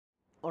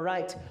All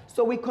right,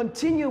 so we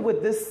continue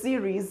with this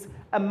series,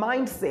 a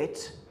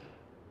mindset,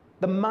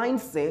 the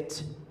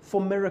mindset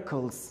for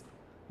miracles.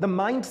 The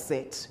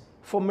mindset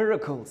for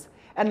miracles.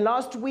 And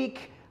last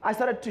week, I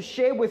started to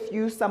share with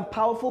you some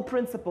powerful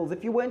principles.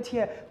 If you weren't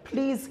here,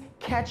 please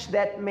catch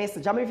that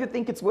message. How many of you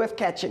think it's worth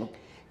catching?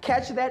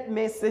 Catch that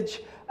message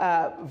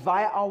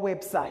via our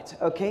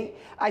website, okay?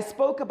 I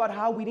spoke about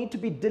how we need to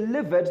be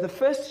delivered. The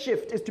first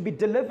shift is to be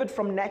delivered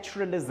from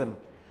naturalism,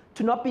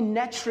 to not be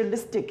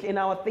naturalistic in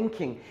our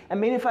thinking. And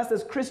many of us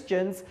as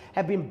Christians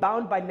have been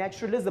bound by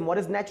naturalism. What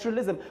is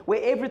naturalism? Where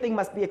everything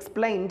must be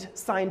explained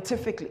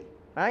scientifically,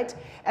 right?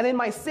 And then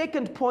my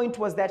second point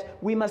was that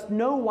we must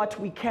know what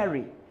we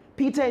carry.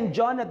 Peter and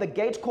John at the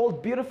gate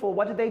called Beautiful,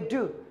 what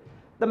do?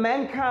 The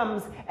man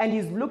comes and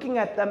he's looking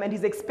at them and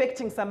he's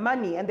expecting some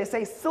money, and they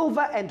say,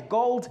 silver and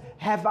gold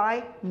have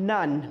I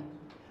none.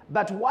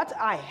 But what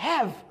I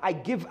have, I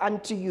give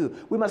unto you.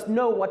 We must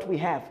know what we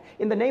have.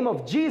 In the name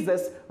of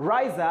Jesus,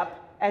 rise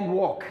up and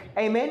walk.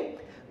 Amen.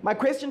 My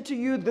question to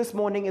you this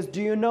morning is,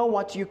 do you know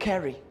what you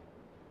carry?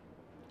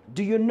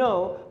 Do you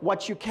know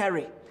what you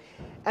carry?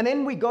 And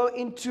then we go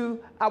into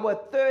our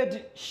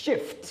third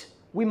shift.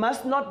 We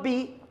must not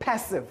be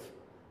passive.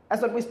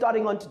 That's what we're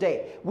starting on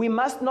today. We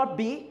must not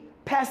be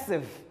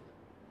passive.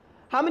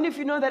 How many of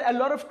you know that a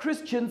lot of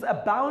Christians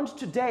are bound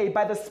today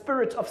by the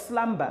spirit of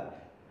slumber?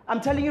 I'm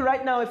telling you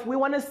right now, if we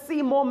want to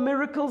see more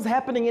miracles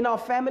happening in our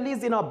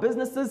families, in our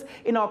businesses,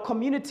 in our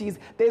communities,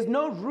 there's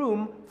no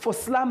room for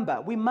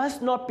slumber. We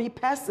must not be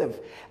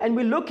passive. And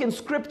we look in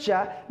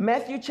scripture,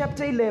 Matthew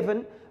chapter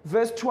 11,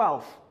 verse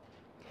 12.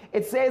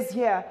 It says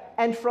here,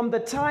 and from the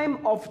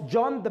time of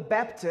John the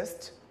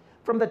Baptist,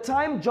 from the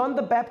time John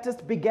the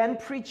Baptist began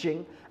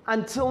preaching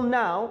until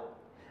now,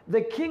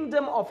 the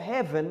kingdom of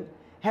heaven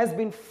has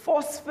been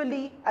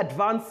forcefully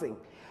advancing.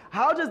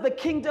 How does the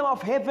kingdom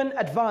of heaven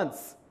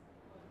advance?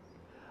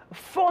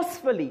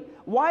 Forcefully.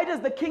 Why does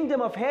the kingdom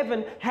of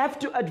heaven have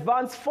to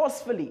advance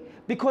forcefully?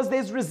 Because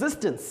there's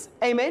resistance.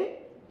 Amen?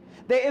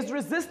 There is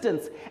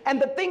resistance. And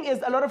the thing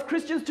is, a lot of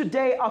Christians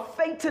today are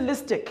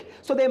fatalistic.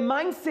 So their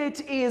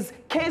mindset is,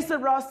 que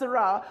sera,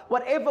 sera,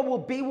 whatever will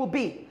be, will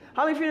be.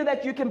 How many of you know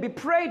that you can be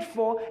prayed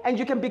for and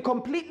you can be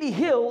completely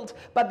healed,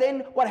 but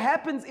then what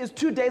happens is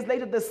 2 days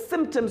later, the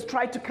symptoms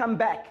try to come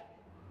back.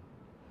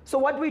 So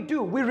what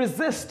do? We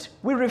resist.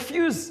 We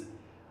refuse.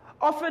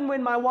 Often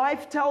when my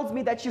wife tells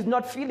me that she's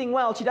not feeling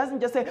well, she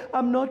doesn't just say,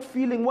 I'm not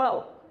feeling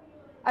well.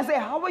 I say,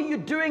 how are you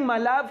doing, my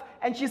love?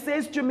 And she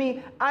says to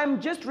me, I'm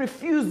just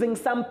refusing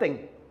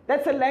something.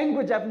 That's a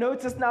language I've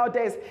noticed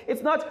nowadays.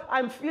 It's not,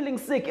 I'm feeling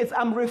sick. It's,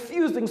 I'm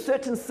refusing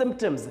certain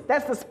symptoms.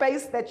 That's the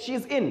space that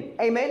she's in.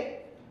 Amen?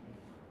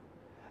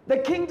 The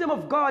kingdom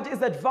of God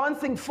is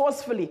advancing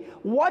forcefully.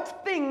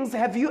 What things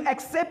have you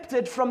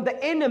accepted from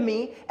the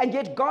enemy, and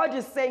yet God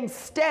is saying,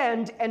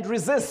 stand and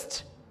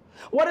resist?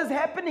 What is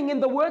happening in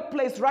the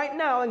workplace right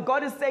now, and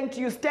God is saying to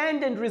you,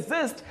 stand and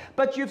resist,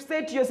 but you've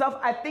said to yourself,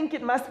 I think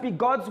it must be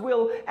God's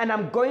will, and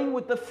I'm going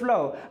with the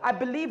flow. I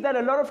believe that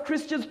a lot of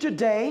Christians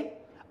today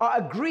are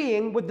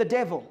agreeing with the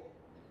devil.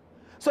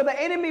 So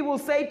the enemy will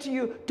say to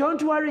you,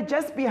 don't worry,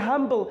 just be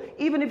humble.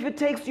 Even if it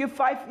takes you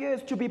 5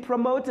 years to be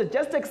promoted,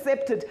 just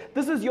accept it.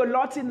 This is your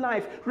lot in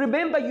life.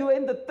 Remember, you were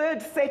in the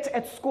third set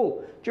at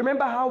school. Do you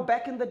remember how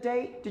back in the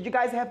day, did you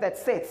guys have that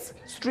sets,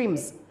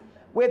 streams,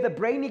 where the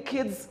brainy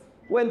kids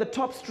were in the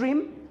top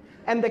stream,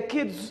 and the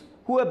kids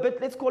who were a bit,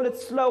 let's call it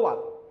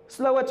slower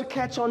to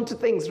catch on to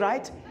things,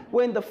 right?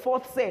 Were in the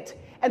fourth set.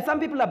 And some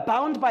people are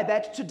bound by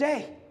that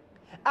today.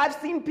 I've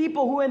seen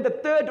people who were in the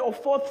third or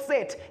fourth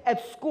set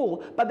at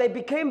school, but they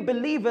became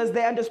believers.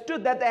 They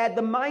understood that they had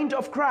the mind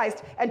of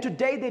Christ, and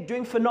today they're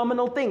doing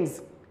phenomenal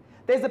things.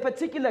 There's a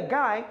particular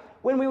guy,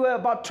 when we were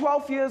about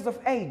 12 years of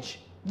age,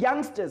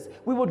 youngsters,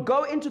 we would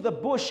go into the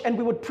bush and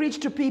we would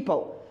preach to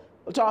people.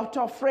 To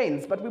our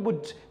friends, but we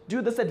would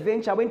do this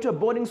adventure. I went to a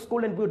boarding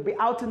school and we would be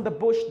out in the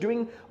bush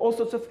doing all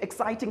sorts of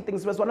exciting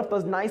things. It was one of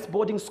those nice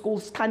boarding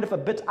schools, kind of a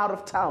bit out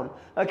of town,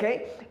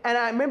 okay? And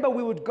I remember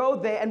we would go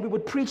there and we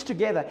would preach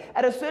together.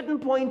 At a certain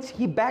point,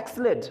 he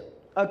backslid,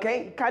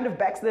 okay? He kind of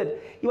backslid.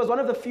 He was one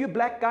of the few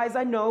black guys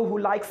I know who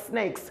likes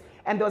snakes.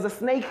 And there was a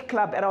snake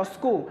club at our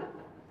school.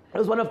 It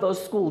was one of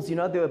those schools, you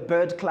know, there were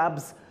bird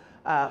clubs,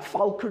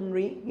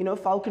 falconry, you know,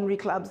 falconry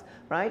clubs,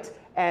 right?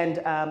 And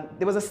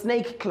there was a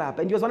snake club,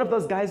 and he was one of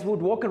those guys who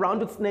would walk around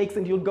with snakes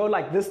and he would go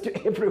like this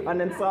to everyone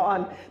and so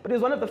on. But he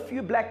was one of the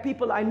few black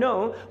people I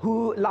know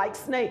who like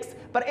snakes.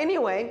 But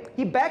anyway,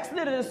 he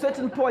backslid at a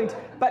certain point,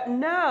 but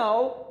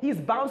now he's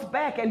bounced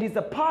back and he's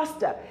a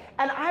pastor.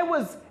 And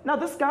now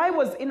this guy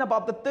was in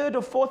about the third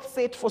or fourth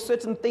set for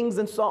certain things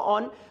and so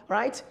on,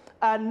 right?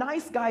 A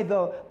nice guy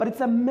though, but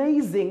it's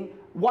amazing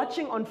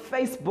watching on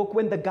Facebook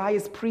when the guy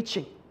is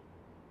preaching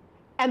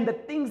and the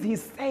things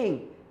he's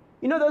saying.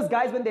 You know those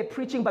guys when they're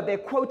preaching, but they're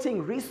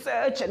quoting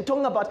research and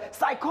talking about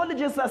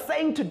psychologists are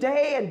saying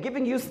today and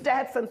giving you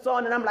stats and so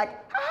on. And I'm like,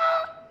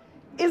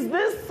 is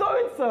this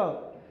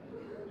so-and-so?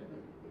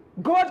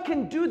 God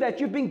can do that.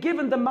 You've been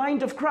given the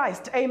mind of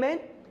Christ. Amen?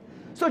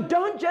 So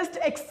don't just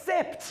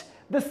accept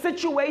the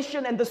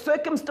situation and the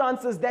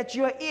circumstances that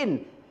you're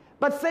in.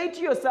 But say to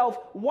yourself,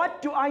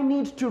 what do I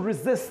need to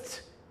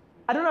resist?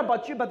 I don't know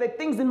about you, but there are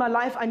things in my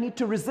life I need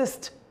to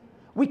resist.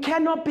 We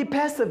cannot be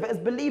passive as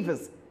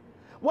believers.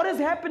 What is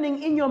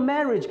happening in your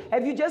marriage?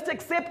 Have you just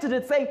accepted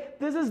it, saying,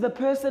 this is the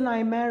person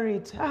I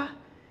married?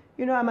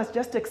 I must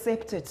just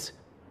accept it.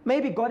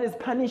 Maybe God is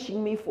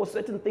punishing me for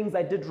certain things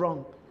I did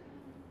wrong.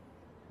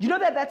 You know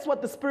that that's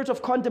what the spirit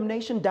of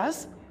condemnation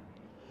does?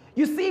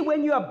 You see,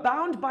 when you are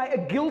bound by a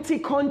guilty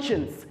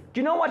conscience,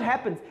 do you know what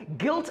happens?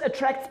 Guilt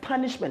attracts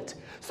punishment.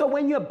 So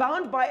when you're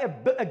bound by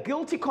a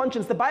guilty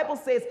conscience, the Bible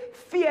says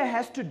fear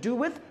has to do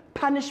with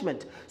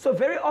punishment. So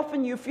very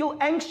often you feel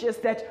anxious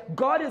that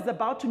God is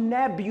about to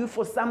nab you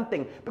for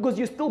something because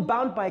you're still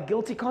bound by a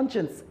guilty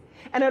conscience.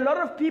 And a lot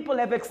of people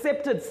have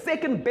accepted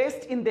second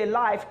best in their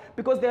life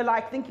because they're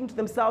like thinking to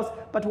themselves,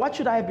 but what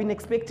should I have been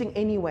expecting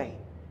anyway?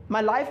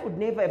 My life would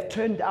never have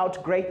turned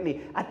out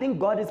greatly. I think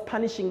God is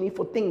punishing me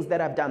for things that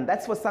I've done.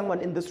 That's for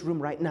someone in this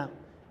room right now.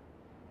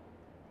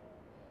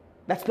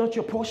 That's not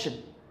your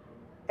portion.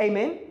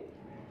 Amen?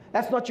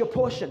 That's not your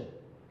portion.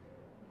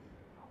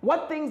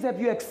 What things have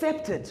you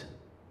accepted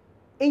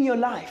in your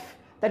life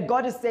that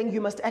God is saying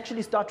you must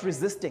actually start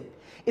resisting?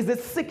 Is it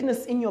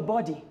sickness in your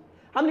body?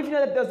 How many of you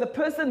know that there's a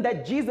person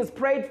that Jesus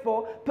prayed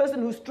for, a person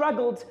who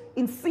struggled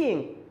in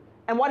seeing?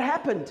 And what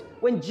happened?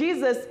 When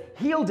Jesus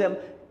healed him,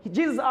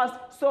 Jesus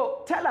asked,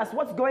 so tell us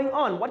what's going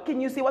on. What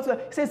can you see? He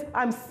says,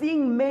 I'm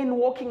seeing men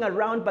walking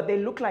around, but they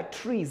look like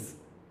trees.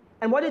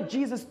 And what did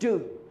Jesus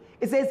do?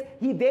 It says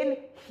he then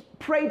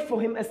prayed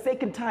for him a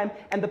second time,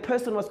 and the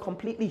person was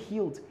completely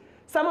healed.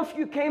 Some of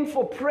you came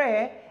for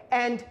prayer,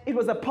 and it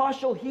was a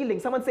partial healing.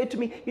 Someone said to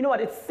me, you know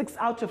what, it's 6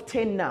 out of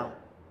 10 now.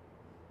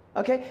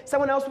 Okay?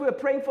 Someone else we were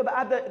praying for the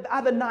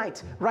other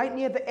night, right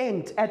near the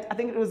end, I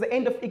think it was the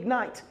end of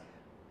Ignite.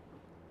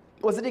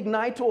 Was it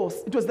Ignite or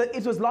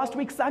it was last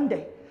week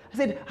Sunday? I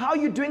said, how are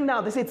you doing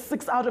now? They said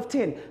 6 out of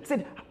 10. I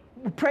said,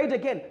 we prayed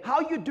again. How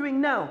are you doing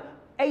now?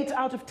 8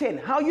 out of 10.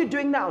 How are you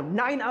doing now?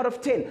 9 out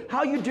of 10. How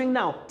are you doing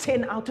now?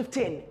 10 out of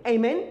 10.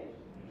 Amen?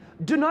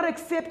 Do not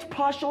accept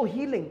partial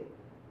healing.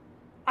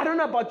 I don't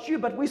know about you,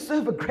 but we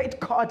serve a great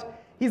God.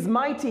 He's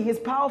mighty, he's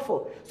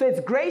powerful. So it's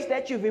great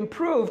that you've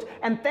improved,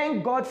 and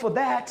thank God for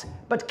that,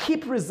 but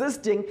keep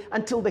resisting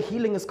until the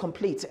healing is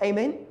complete.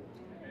 Amen?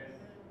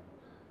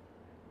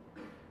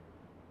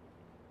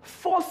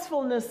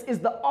 Forcefulness is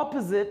the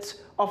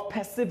opposite of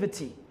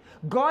passivity.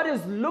 God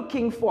is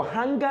looking for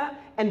hunger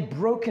and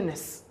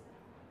brokenness.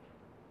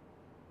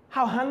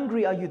 How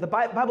hungry are you? The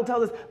Bible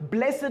tells us,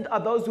 blessed are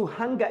those who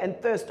hunger and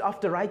thirst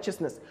after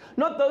righteousness.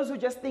 Not those who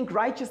just think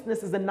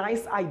righteousness is a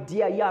nice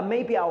idea. Yeah,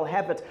 maybe I'll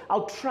have it.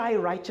 I'll try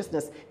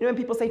righteousness. You know when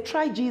people say,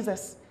 try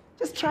Jesus.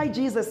 Just try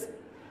Jesus.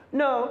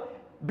 No,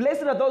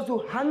 blessed are those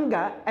who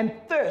hunger and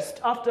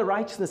thirst after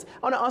righteousness.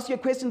 I want to ask you a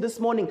question this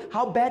morning.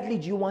 How badly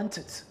do you want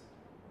it?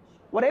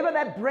 Whatever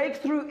that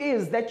breakthrough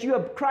is that you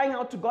are crying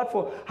out to God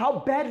for, how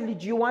badly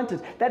do you want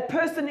it? That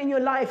person in your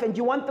life and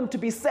you want them to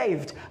be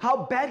saved,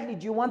 how badly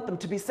do you want them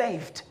to be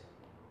saved?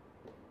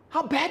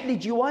 How badly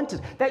do you want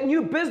it? That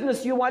new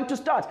business you want to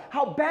start,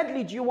 how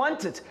badly do you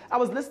want it? I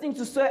was listening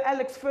to Sir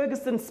Alex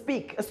Ferguson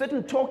speak, a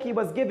certain talk he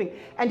was giving,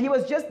 and he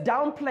was just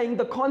downplaying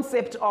the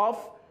concept of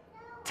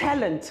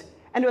talent.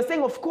 And he was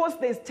saying, of course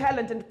there's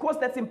talent, and of course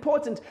that's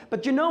important.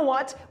 But you know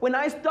what? When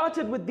I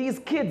started with these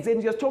kids,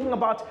 and you're talking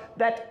about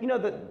that,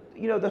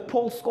 the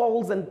Paul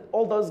Scholes and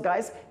all those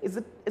guys, it's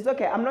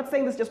okay. I'm not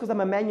saying this just because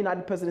I'm a Man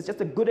United person. It's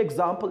just a good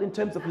example in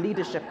terms of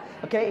leadership,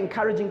 okay,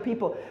 encouraging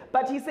people.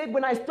 But he said,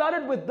 when I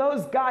started with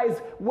those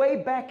guys way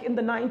back in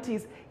the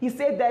 90s, he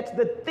said that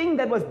the thing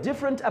that was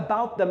different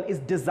about them is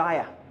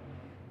desire.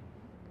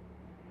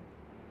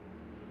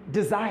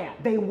 Desire.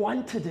 They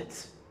wanted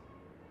it.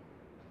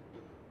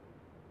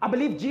 I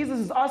believe Jesus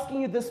is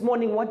asking you this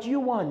morning, what do you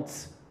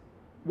want?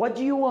 What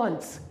do you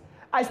want?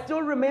 I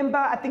still remember,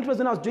 I think it was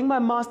when I was doing my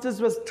master's,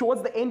 it was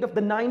towards the end of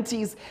the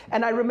 90s,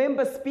 and I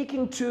remember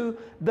speaking to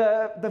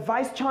the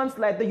vice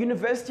chancellor at the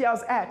university I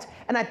was at,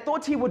 and I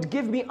thought he would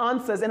give me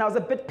answers, and I was a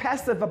bit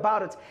passive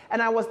about it,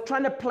 and I was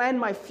trying to plan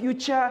my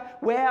future,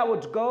 where I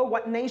would go,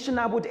 what nation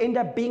I would end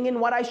up being in,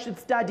 what I should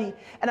study,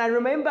 and I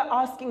remember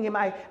asking him,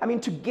 I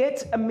mean, to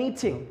get a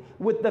meeting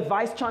with the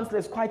vice chancellor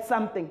is quite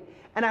something.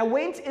 And I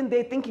went in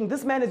there thinking,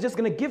 this man is just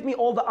going to give me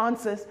all the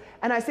answers.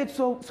 And I said,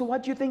 so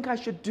what do you think I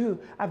should do?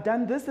 I've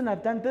done this and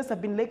I've done this.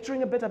 I've been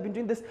lecturing a bit. I've been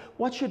doing this.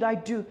 What should I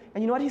do?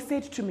 And you know what he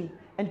said to me?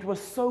 And it was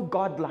so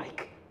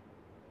godlike.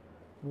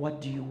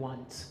 What do you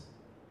want?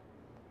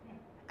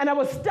 And I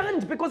was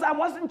stunned because I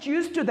wasn't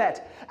used to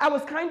that. I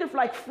was kind of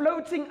like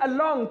floating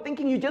along,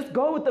 thinking you just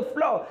go with the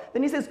flow.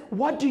 Then he says,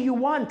 what do you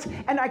want?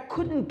 And I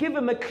couldn't give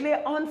him a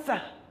clear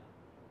answer.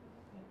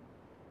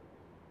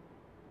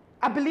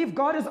 I believe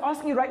God is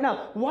asking you right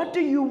now, what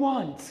do you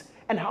want?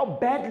 And how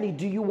badly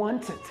do you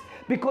want it?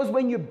 Because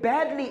when you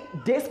badly,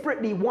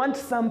 desperately want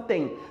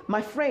something,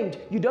 my friend,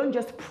 you don't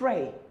just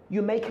pray,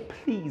 you make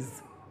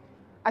pleas.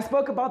 I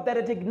spoke about that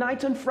at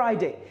Ignite on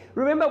Friday.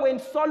 Remember when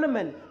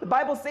Solomon, the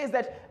Bible says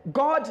that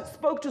God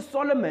spoke to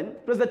Solomon.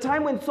 It was the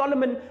time when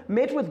Solomon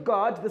met with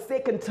God the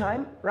second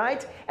time,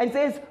 right? And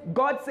says,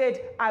 God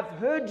said, I've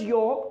heard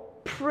your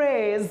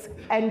prayers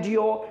and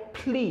your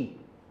plea.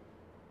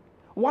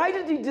 Why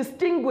did he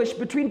distinguish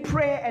between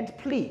prayer and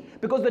plea?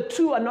 Because the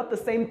two are not the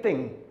same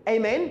thing.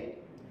 Amen?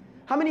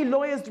 How many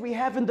lawyers do we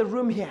have in the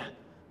room here?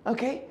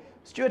 Okay?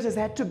 Stuart has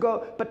had to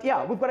go. But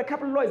yeah, we've got a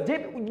couple of lawyers.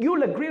 Deb,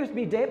 you'll agree with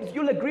me, Debs.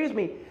 You'll agree with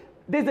me.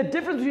 There's a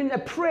difference between a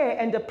prayer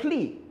and a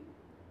plea.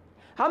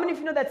 How many of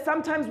you know that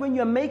sometimes when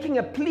you're making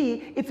a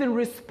plea, it's in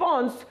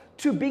response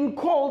to being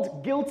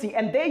called guilty?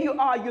 And there you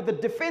are, you're the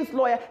defense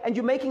lawyer, and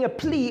you're making a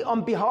plea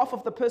on behalf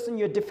of the person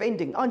you're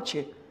defending, aren't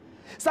you?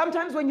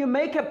 Sometimes when you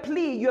make a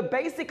plea, you're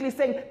basically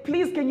saying,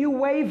 please can you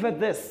waiver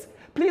this?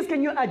 Please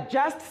can you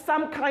adjust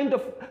some kind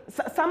of,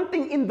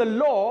 something in the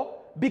law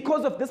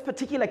because of this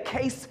particular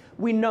case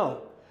we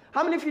know?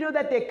 How many of you know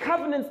that there are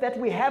covenants that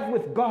we have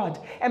with God,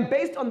 and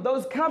based on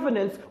those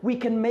covenants, we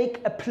can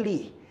make a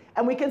plea.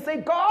 And we can say,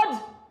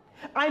 God,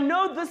 I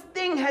know this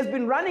thing has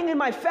been running in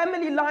my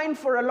family line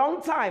for a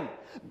long time.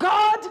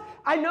 God,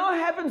 I know I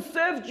haven't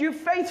served you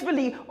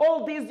faithfully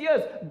all these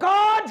years.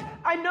 God,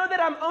 I know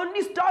that I'm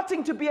only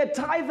starting to be a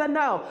tither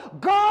now.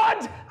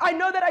 God, I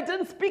know that I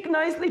didn't speak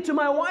nicely to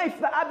my wife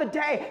the other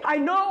day. I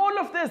know all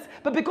of this,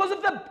 but because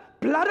of the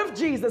blood of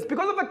Jesus,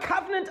 because of the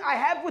covenant I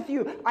have with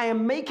you, I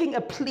am making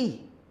a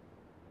plea.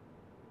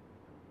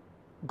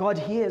 God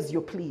hears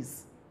your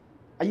pleas.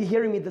 Are you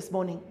hearing me this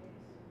morning?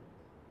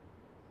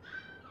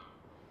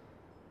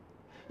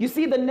 You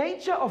see, the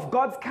nature of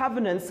God's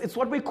covenants, it's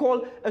what we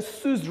call a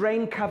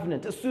suzerain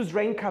covenant, a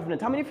suzerain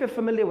covenant. How many of you are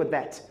familiar with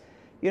that?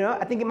 You know,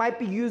 I think it might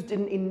be used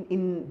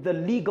in the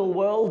legal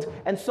world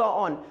and so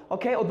on,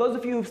 okay? Or those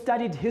of you who've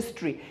studied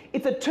history.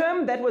 It's a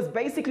term that was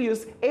basically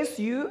used,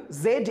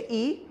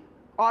 S-U-Z-E-R-A-I-N,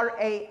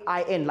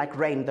 like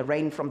rain, the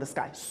rain from the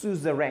sky,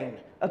 suzerain,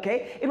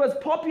 okay? It was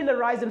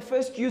popularized and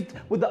first used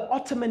with the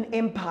Ottoman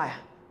Empire.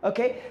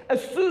 Okay, a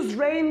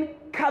suzerain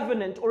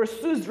covenant or a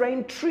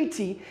suzerain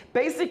treaty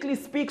basically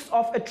speaks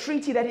of a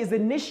treaty that is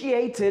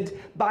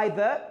initiated by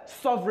the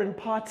sovereign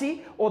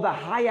party or the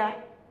higher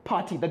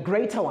party, the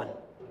greater one.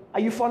 Are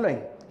you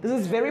following? This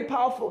is very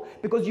powerful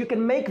because you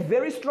can make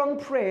very strong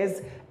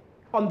prayers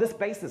on this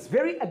basis,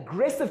 very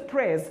aggressive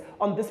prayers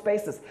on this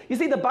basis. You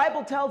see, the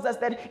Bible tells us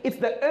that it's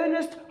the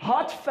earnest,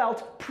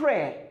 heartfelt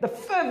prayer, the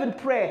fervent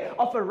prayer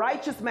of a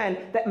righteous man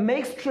that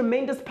makes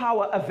tremendous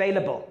power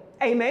available.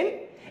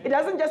 Amen? It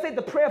doesn't just say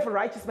the prayer of a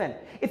righteous man.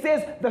 It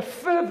says the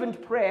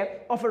fervent prayer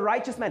of a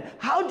righteous man.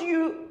 How do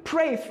you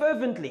pray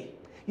fervently?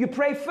 You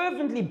pray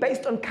fervently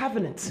based on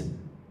covenant.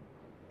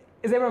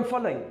 Is everyone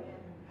following?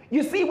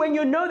 You see, when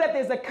you know that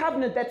there's a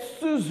covenant that's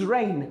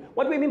suzerain,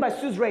 what do we mean by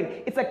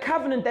suzerain? It's a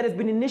covenant that has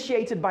been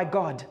initiated by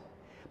God.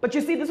 But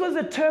you see, this was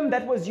a term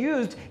that was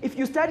used. If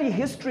you study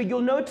history, you'll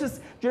notice,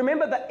 do you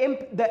remember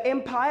the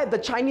empire, the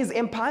Chinese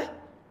empire?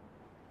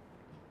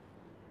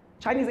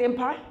 Chinese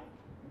empire,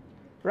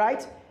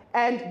 right?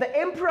 And the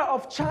emperor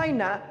of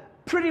China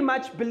pretty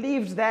much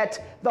believed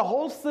that the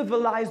whole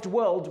civilized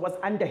world was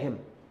under him,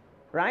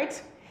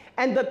 right?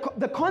 And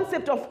the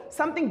concept of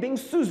something being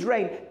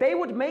suzerain, they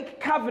would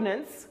make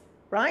covenants,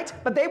 right?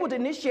 But they would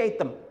initiate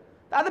them.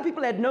 The other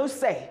people had no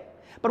say.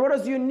 But what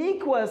was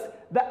unique was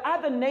the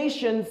other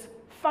nations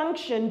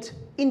functioned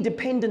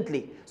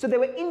independently. So they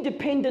were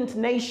independent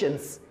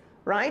nations,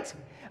 right?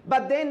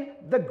 But then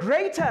the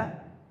greater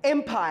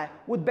empire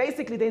would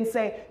basically then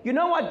say, you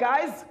know what,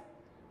 guys?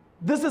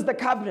 This is the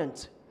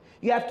covenant.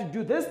 You have to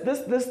do this, this,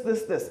 this,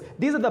 this, this.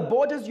 These are the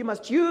borders you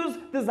must use.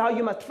 This is how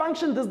you must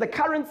function. This is the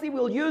currency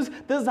we'll use.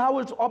 This is how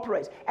we'll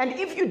operate. And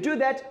if you do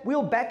that,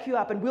 we'll back you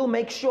up and we'll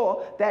make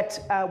sure that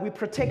we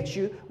protect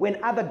you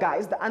when other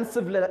guys, the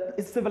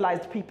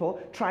uncivilized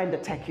people, try and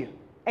attack you.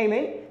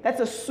 Amen? That's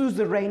a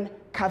suzerain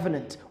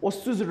covenant or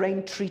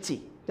suzerain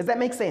treaty. Does that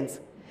make sense?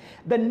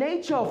 The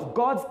nature of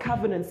God's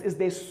covenants is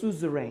they're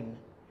suzerain.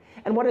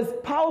 And what is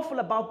powerful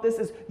about this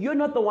is you're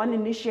not the one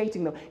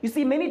initiating them. You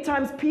see, many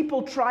times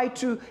people try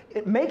to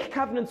make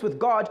covenants with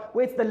God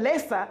where it's the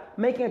lesser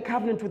making a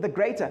covenant with the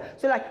greater.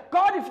 So like,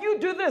 God, if you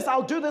do this,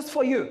 I'll do this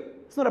for you.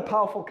 It's not a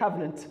powerful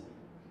covenant.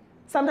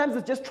 Sometimes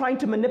it's just trying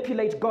to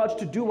manipulate God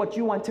to do what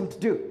you want him to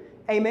do.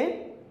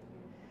 Amen?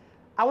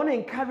 I want to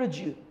encourage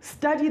you.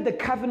 Study the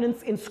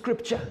covenants in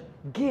Scripture.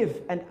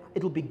 Give, and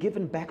it'll be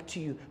given back to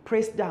you.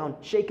 Pressed down,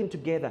 shaken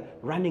together,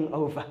 running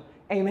over.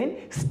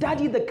 Amen.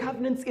 Study the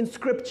covenants in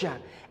Scripture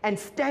and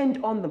stand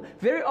on them.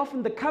 Very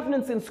often the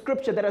covenants in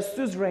Scripture that are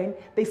suzerain,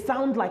 they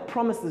sound like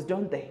promises,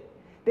 don't they?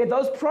 They're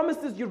those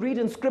promises you read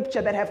in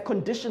Scripture that have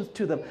conditions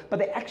to them, but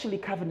they're actually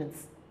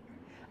covenants.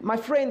 My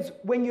friends,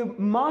 when you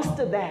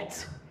master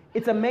that,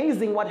 it's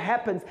amazing what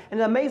happens,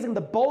 and amazing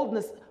the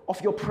boldness of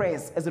your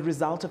prayers as a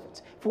result of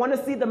it. If we want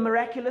to see the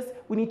miraculous,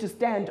 we need to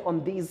stand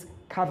on these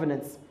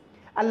covenants.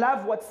 I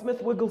love what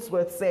Smith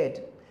Wigglesworth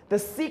said. The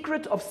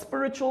secret of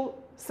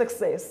spiritual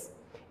success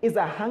is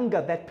a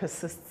hunger that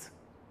persists.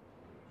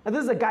 Now,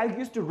 this is a guy who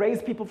used to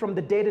raise people from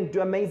the dead and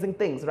do amazing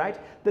things, right?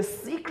 The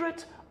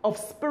secret of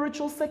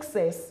spiritual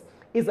success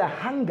is a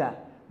hunger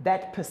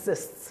that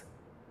persists.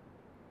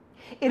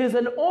 It is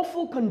an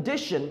awful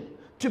condition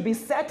to be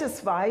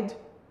satisfied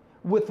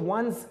with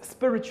one's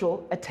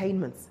spiritual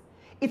attainments.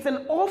 It's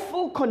an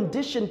awful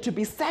condition to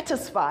be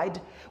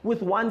satisfied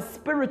with one's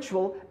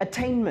spiritual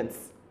attainments.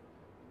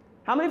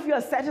 How many of you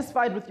are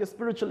satisfied with your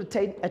spiritual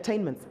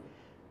attainments?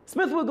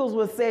 Smith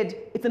Wigglesworth said,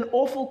 it's an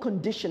awful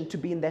condition to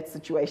be in that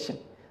situation.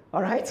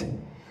 All right?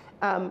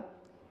 And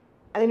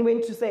then he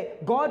went to say,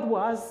 God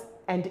was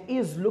and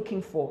is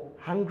looking for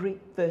hungry,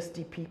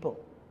 thirsty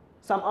people.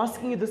 So I'm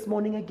asking you this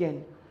morning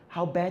again,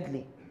 how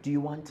badly do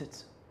you want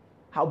it?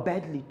 How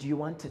badly do you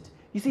want it?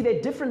 You see, there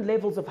are different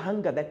levels of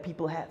hunger that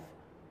people have.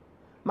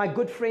 My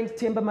good friend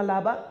Temba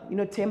Malaba, you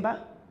know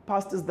Temba,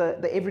 pastors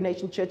the Every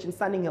Nation Church in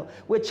Sunninghill.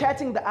 We're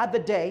chatting the other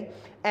day,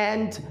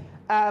 and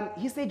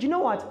he said, you know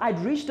what, I'd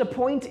reached a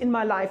point in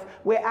my life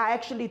where I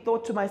actually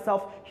thought to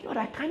myself, you know what,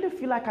 I kind of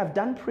feel like I've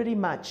done pretty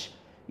much.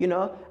 You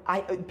know,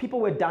 people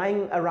were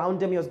dying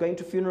around him. He was going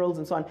to funerals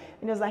and so on. And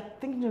he was like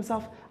thinking to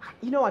himself,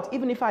 you know what,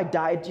 even if I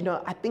died, you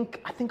know, I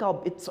think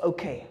it's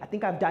okay. I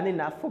think I've done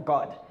enough for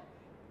God.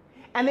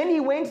 And then he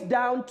went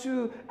down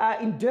to,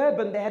 in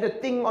Durban, they had a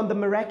thing on the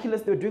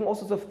miraculous. They were doing all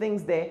sorts of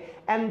things there.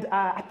 And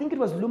I think it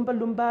was Lumba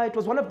Lumba. It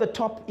was one of the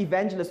top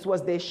evangelists who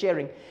was there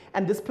sharing.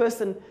 And this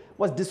person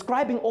was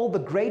describing all the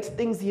great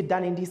things he had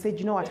done. And he said,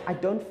 you know what, I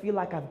don't feel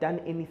like I've done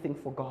anything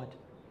for God.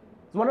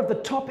 One of the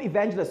top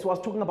evangelists who I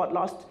was talking about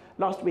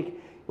last week,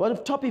 one of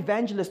the top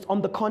evangelists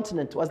on the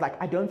continent was like,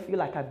 I don't feel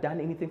like I've done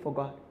anything for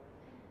God.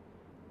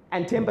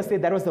 And Temba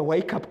said that was a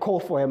wake-up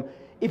call for him.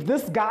 If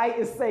this guy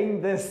is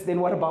saying this, then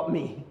what about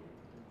me?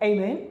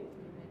 Amen?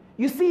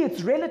 You see,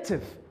 it's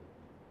relative.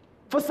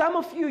 For some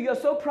of you, you're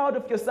so proud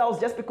of yourselves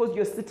just because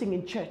you're sitting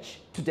in church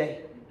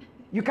today.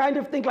 You kind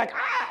of think like,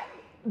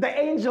 the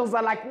angels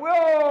are like,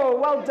 whoa,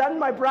 well done,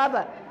 my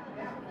brother.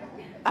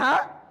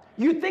 Huh?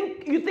 You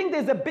think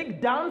there's a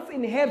big dance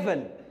in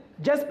heaven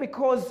just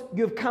because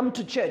you've come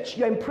to church.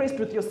 You're impressed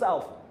with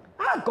yourself.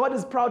 God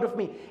is proud of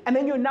me. And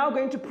then you're now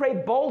going to pray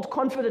bold,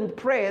 confident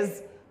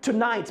prayers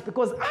tonight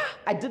because,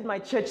 I did my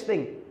church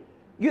thing.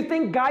 You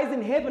think guys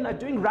in heaven are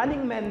doing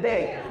Running Man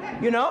there,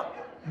 you know,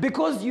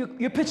 because you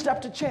pitched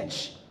up to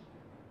church.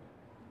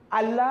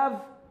 I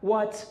love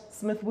what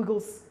Smith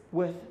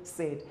Wigglesworth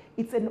said.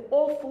 It's an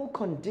awful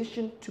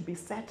condition to be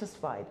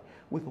satisfied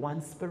with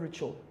one's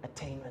spiritual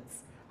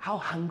attainments. How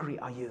hungry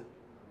are you?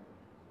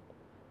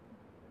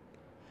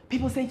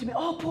 People say to me,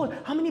 oh, Paul,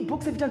 how many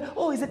books have you done?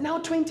 Oh, is it now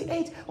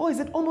 28? Oh, is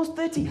it almost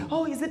 30?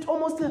 Oh, is it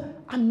almost...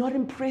 I'm not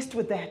impressed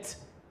with that.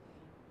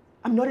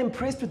 I'm not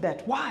impressed with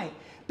that. Why?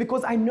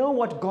 Because I know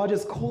what God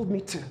has called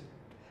me to.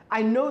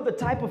 I know the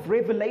type of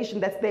revelation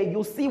that's there.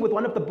 You'll see with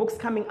one of the books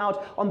coming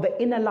out on the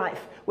inner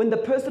life. When the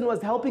person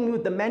was helping me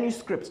with the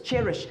manuscript,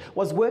 Cherish,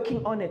 was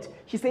working on it,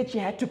 she said she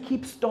had to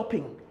keep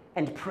stopping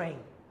and praying.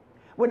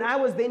 When I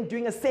was then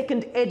doing a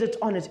second edit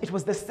on it, it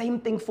was the same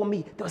thing for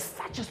me. There was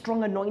such a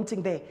strong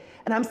anointing there.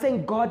 And I'm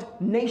saying, God,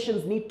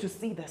 nations need to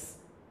see this.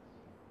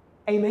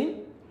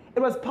 Amen? It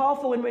was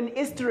powerful when we're in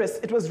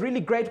Esterus. It was really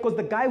great because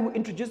the guy who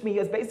introduced me, he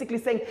was basically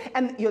saying,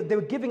 and they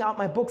were giving out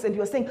my books, and he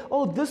was saying,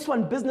 oh, this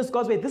one, Business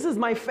God's Way, this is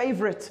my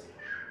favorite.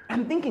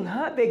 I'm thinking,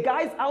 there are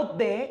guys out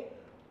there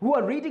who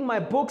are reading my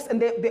books,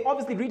 and they're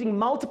obviously reading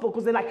multiple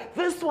because they're like,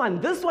 this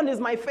one is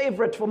my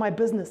favorite for my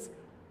business.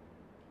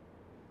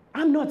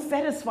 I'm not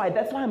satisfied.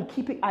 That's why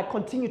I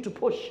continue to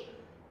push.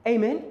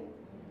 Amen?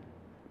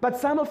 But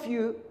some of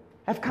you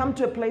have come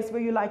to a place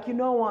where you're like, you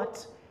know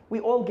what? We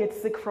all get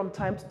sick from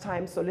time to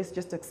time, so let's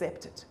just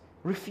accept it.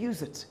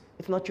 Refuse it.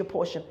 It's not your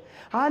portion.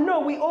 No,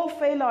 we all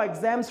fail our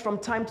exams from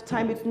time to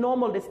time. It's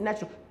normal. It's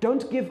natural.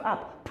 Don't give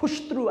up.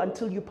 Push through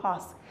until you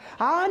pass.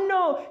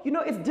 No,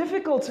 it's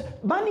difficult.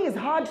 Money is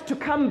hard to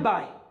come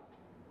by.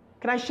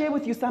 Can I share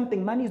with you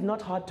something? Money is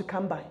not hard to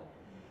come by.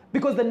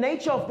 Because the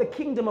nature of the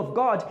kingdom of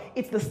God,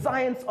 it's the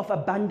science of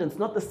abundance,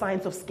 not the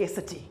science of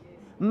scarcity.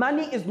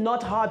 Money is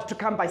not hard to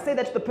come by. Say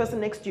that to the person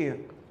next to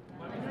you.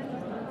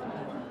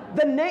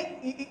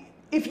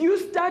 If you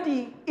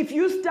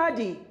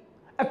study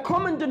a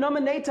common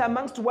denominator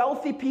amongst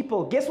wealthy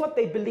people, guess what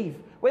they believe?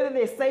 Whether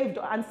they're saved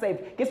or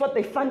unsaved, guess what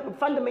their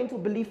fundamental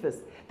belief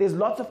is? There's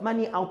lots of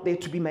money out there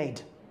to be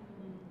made.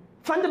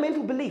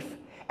 Fundamental belief.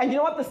 And you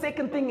know what the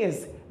second thing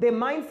is? Their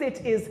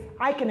mindset is,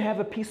 I can have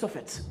a piece of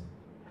it.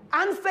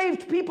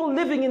 Unsaved people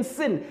living in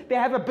sin, they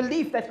have a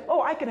belief that,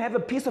 I can have a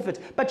piece of it.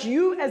 But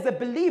you as a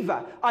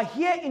believer are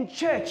here in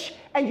church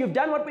and you've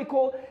done what we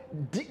call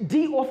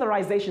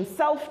deauthorization,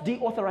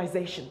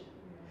 self-deauthorization.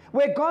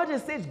 Where God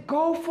has said,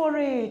 go for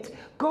it,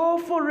 go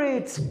for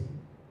it.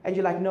 And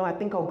you're like, no, I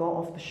think I'll go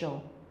off the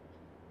show.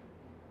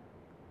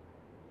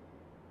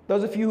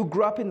 Those of you who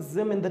grew up in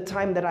Zim in the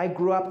time that I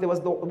grew up, there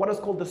was what was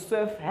called the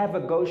Surf Have a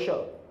Go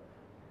show,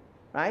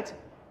 right?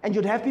 And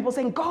you'd have people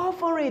saying, go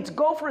for it,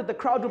 go for it. The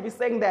crowd would be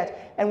saying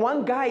that. And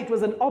one guy, it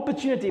was an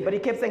opportunity, but he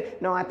kept saying,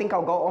 no, I think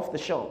I'll go off the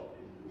show.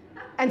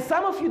 And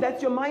some of you,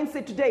 that's your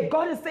mindset today.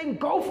 God is saying,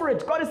 go for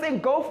it. God is saying,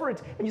 go for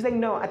it. And you're saying,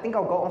 no, I think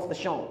I'll go off the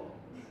show.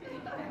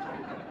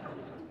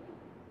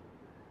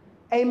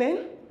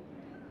 Amen?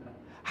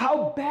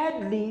 How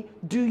badly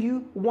do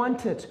you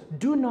want it?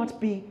 Do not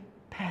be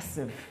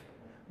passive.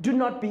 Do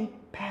not be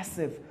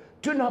passive.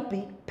 Do not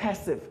be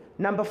passive.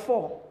 Number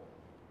 4.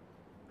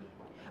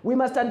 We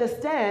must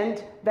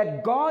understand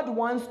that God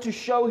wants to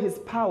show his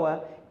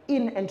power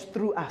in and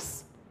through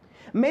us.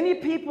 Many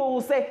people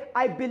will say,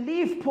 I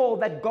believe, Paul,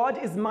 that God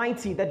is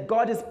mighty, that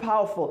God is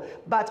powerful,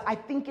 but I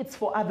think it's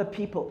for other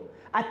people.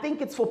 I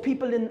think it's for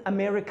people in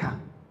America.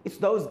 It's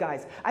those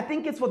guys. I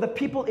think it's for the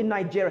people in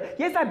Nigeria.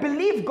 Yes, I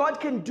believe God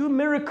can do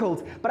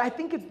miracles, but I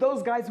think it's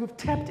those guys who've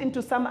tapped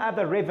into some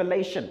other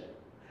revelation.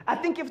 I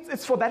think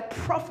it's for that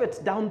prophet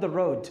down the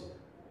road.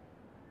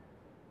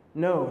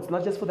 No, it's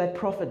not just for that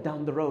prophet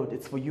down the road.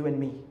 It's for you and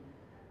me.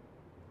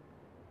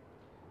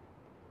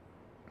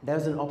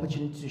 There's an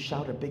opportunity to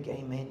shout a big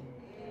amen.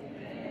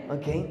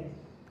 Okay?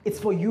 It's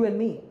for you and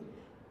me.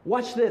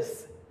 Watch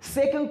this.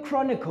 2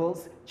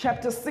 Chronicles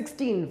chapter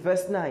 16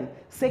 verse 9.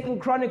 2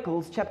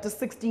 Chronicles chapter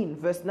 16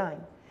 verse 9.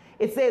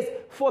 It says,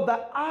 for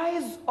the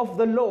eyes of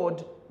the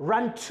Lord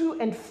run to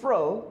and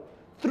fro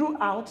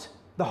throughout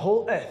the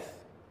whole earth.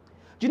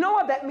 Do you know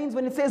what that means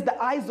when it says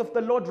the eyes of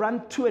the Lord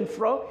run to and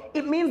fro?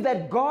 It means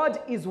that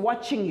God is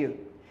watching you.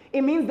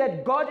 It means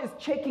that God is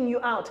checking you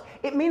out.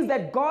 It means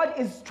that God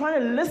is trying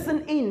to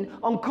listen in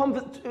on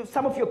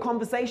some of your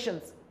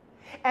conversations.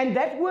 And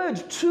that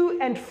word to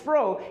and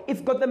fro,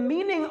 it's got the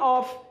meaning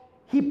of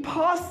he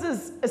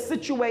passes a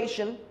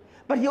situation,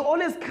 but he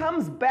always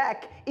comes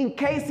back in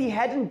case he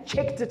hadn't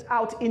checked it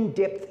out in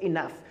depth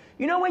enough.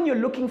 You know when you're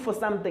looking for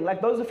something,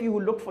 like those of you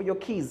who look for your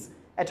keys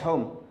at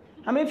home.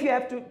 How many of you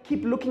have to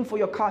keep looking for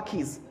your car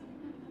keys?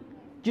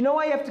 Do you know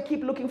why you have to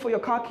keep looking for your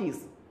car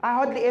keys? I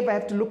hardly ever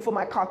have to look for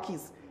my car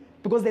keys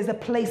because there's a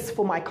place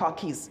for my car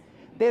keys.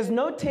 There's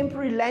no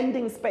temporary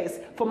landing space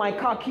for my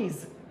car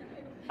keys.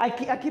 I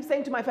keep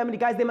saying to my family,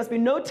 guys, there must be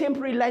no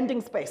temporary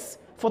landing space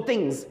for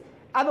things.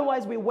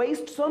 Otherwise, we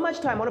waste so much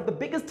time. One of the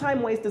biggest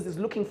time wasters is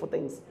looking for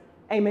things.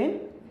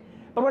 Amen?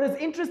 But what is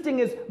interesting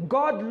is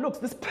God looks,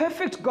 this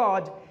perfect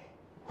God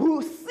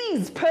who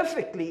sees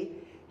perfectly,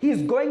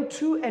 he's going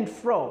to and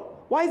fro.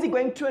 Why is he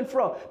going to and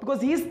fro? Because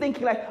he's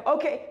thinking like,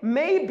 okay,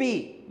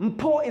 maybe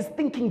Mpho is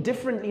thinking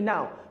differently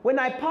now. When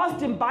I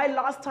passed him by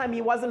last time,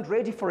 he wasn't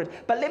ready for it.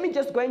 But let me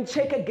just go and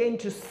check again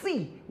to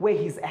see where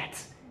he's at.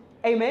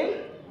 Amen?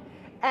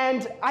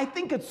 And I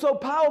think it's so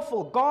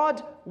powerful.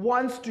 God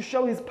wants to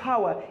show his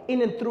power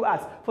in and through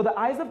us. For the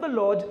eyes of the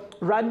Lord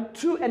run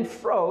to and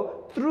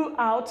fro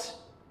throughout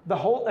the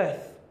whole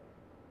earth,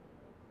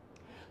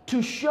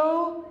 to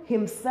show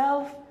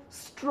himself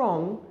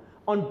strong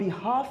on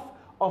behalf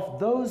of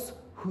those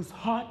whose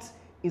heart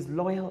is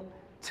loyal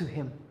to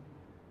him.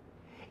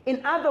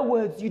 In other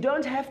words, you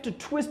don't have to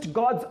twist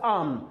God's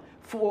arm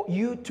for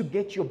you to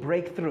get your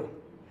breakthrough.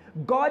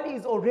 God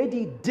is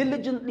already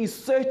diligently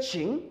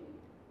searching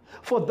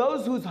for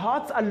those whose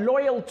hearts are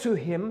loyal to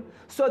him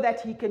so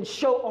that he can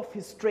show off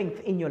his strength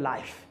in your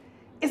life.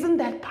 Isn't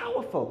that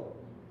powerful?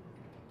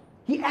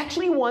 He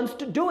actually wants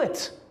to do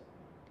it.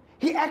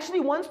 He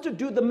actually wants to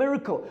do the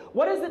miracle.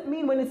 What does it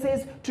mean when it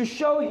says to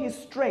show his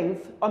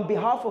strength on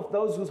behalf of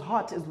those whose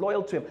heart is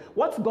loyal to him?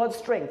 What's God's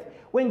strength?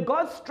 When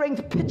God's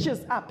strength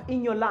pitches up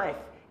in your life,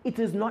 it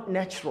is not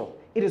natural.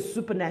 It is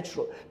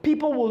supernatural.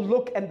 People will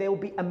look and they will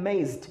be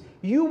amazed.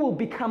 You will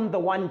become the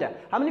wonder.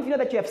 How many of you know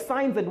that you have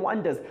signs and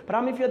wonders? But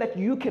how many of you know that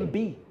you can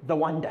be the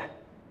wonder?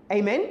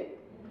 Amen?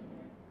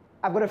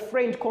 I've got a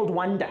friend called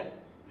Wonder.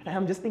 And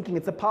I'm just thinking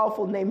it's a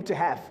powerful name to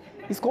have.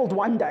 He's called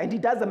Wonder and he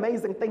does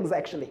amazing things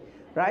actually.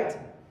 Right?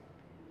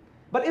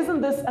 But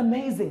isn't this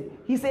amazing?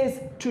 He says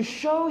to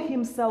show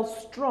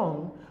himself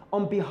strong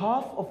on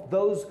behalf of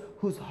those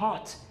whose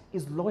heart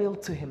is loyal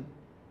to him.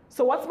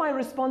 So what's my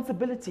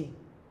responsibility?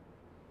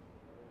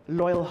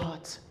 Loyal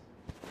heart.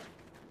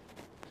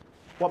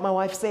 What my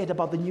wife said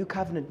about the New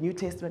Covenant, New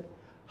Testament,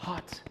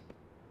 heart.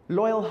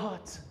 Loyal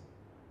heart.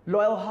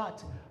 Loyal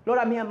heart. Lord,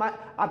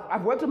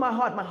 I've worked on my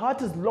heart. My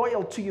heart is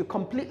loyal to you,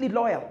 completely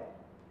loyal.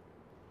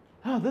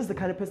 Oh, this is the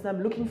kind of person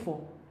I'm looking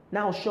for.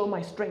 Now I'll show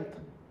my strength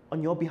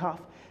on your behalf.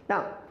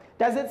 Now,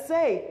 does it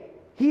say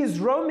he is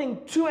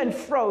roaming to and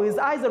fro, his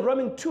eyes are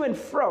roaming to and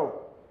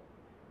fro,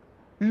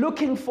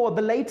 looking for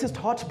the latest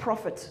hot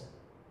prophet,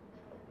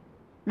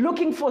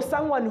 looking for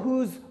someone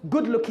who's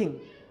good looking,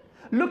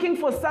 looking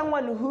for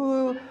someone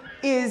who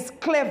is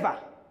clever,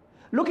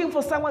 looking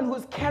for someone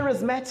who's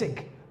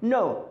charismatic?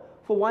 No,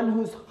 for one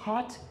whose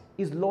heart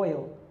is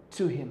loyal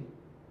to him.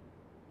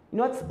 You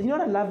know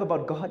what I love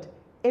about God?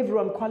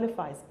 Everyone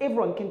qualifies.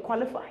 Everyone can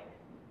qualify.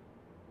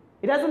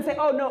 It doesn't say,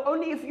 oh no,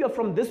 only if you're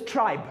from this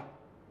tribe.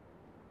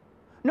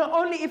 No,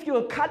 only if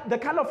the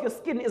color of your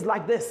skin is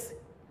like this.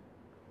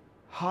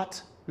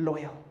 Heart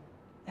loyal.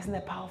 Isn't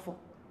that powerful?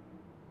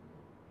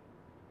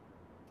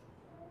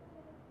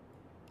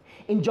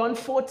 In John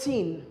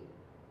 14,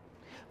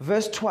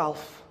 verse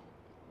 12,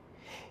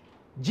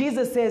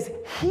 Jesus says,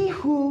 he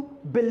who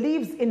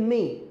believes in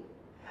me,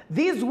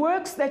 these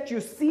works that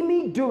you see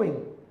me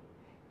doing,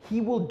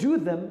 he will do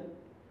them,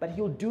 but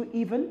he'll do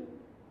even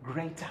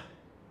greater.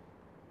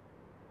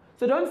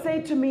 So don't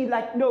say to me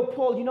like, no,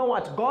 Paul, you know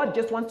what? God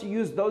just wants to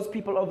use those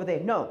people over there.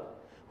 No,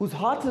 whose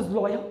heart is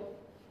loyal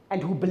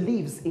and who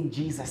believes in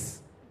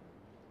Jesus.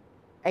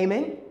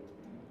 Amen?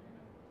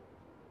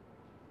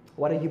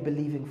 What are you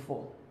believing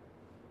for?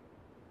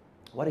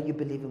 What are you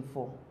believing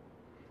for?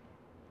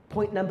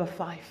 Point number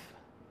 5.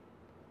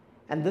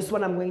 And this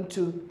one I'm going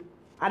to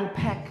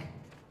unpack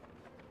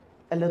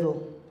a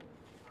little.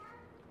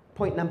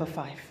 Point number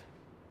 5.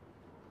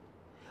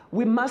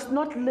 We must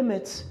not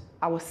limit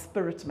our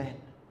spirit man.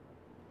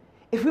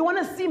 If we want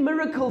to see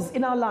miracles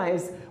in our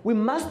lives, we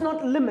must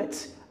not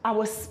limit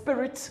our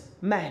spirit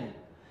man.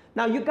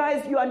 Now, you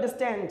guys, you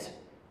understand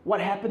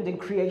what happened in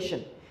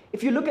creation.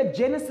 If you look at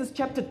Genesis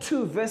chapter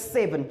 2, verse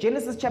 7,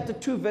 Genesis chapter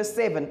 2, verse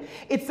 7,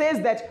 it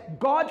says that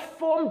God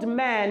formed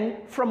man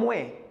from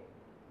where?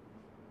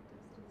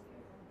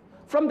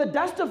 From the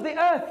dust of the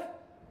earth.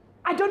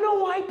 I don't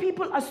know why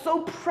people are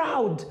so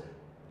proud.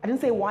 I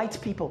didn't say white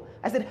people.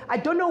 I said, I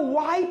don't know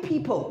why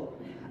people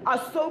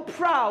are so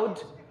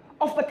proud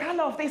of the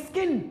color of their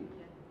skin.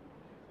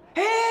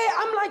 Hey,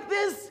 I'm like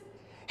this.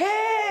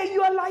 Hey,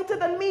 you are lighter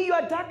than me. You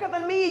are darker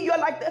than me. You are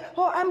like,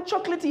 oh, I'm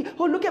chocolatey.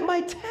 Oh, look at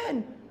my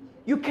tan.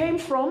 You came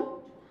from,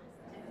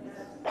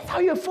 that's how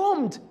you're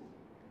formed.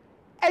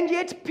 And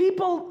yet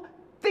people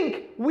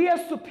think we are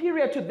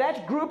superior to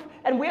that group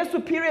and we are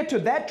superior to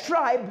that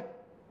tribe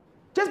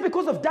just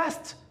because of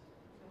dust.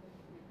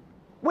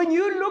 When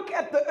you look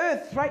at the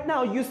earth right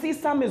now, you see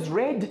some is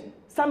red,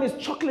 some is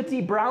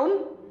chocolatey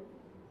brown.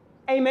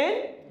 Amen?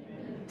 Amen.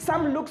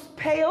 Some looks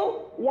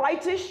pale,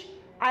 whitish.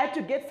 I had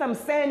to get some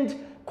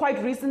sand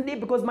quite recently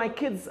because my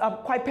kids are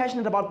quite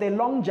passionate about their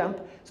long jump.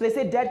 So they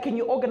said, Dad, can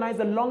you organize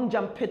a long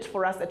jump pit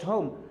for us at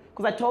home?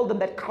 Because I told them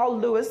that Carl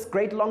Lewis,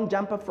 great long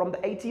jumper from the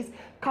 80s,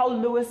 Carl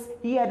Lewis,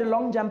 he had a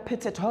long jump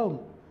pit at home.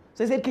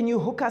 So they said, can you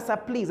hook us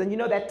up, please? And you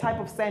know that type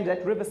of sand,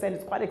 that river sand,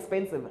 is quite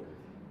expensive,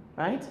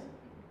 right?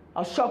 I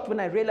was shocked when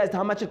I realized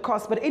how much it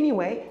cost. But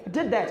anyway, I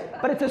did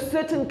that. But it's a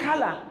certain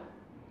color.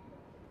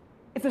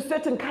 It's a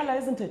certain color,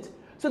 isn't it?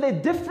 So there are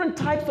different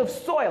types of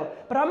soil.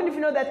 But how many of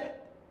you know that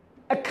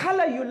a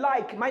color you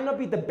like might not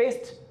be the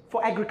best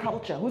for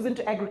agriculture? Who's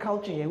into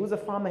agriculture here? Who's a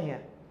farmer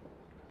here?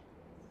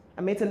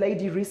 I met a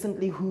lady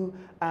recently who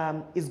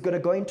is going to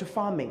go into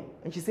farming.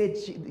 And she said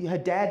her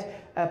dad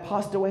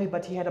passed away,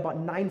 but he had about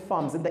 9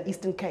 farms in the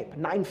Eastern Cape.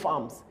 9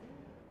 farms.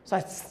 So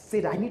I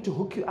said, I need to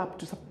hook you up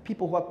to some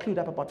people who are clued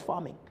up about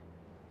farming.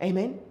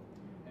 Amen? Amen.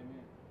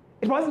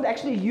 It wasn't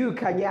actually you,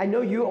 Kanye. I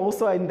know you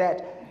also in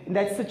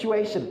that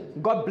situation.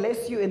 God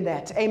bless you in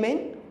that.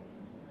 Amen?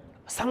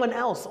 Someone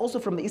else, also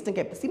from the Eastern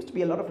Cape. There seems to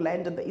be a lot of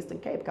land in the Eastern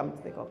Cape, come to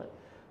think of it.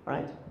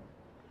 Right?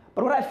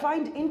 But what I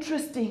find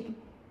interesting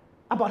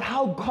about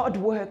how God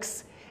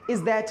works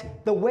is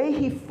that the way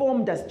he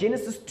formed us,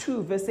 Genesis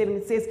 2, verse 7,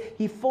 it says,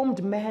 he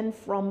formed man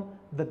from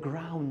the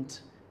ground.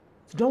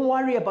 So don't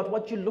worry about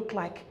what you look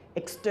like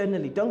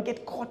externally. Don't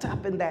get caught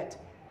up in that.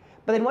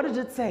 But then what did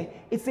it say?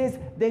 It says,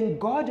 then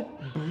God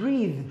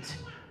breathed.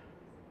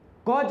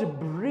 God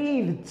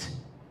breathed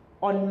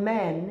on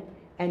man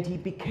and he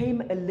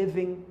became a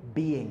living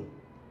being.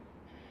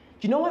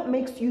 Do you know what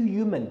makes you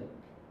human?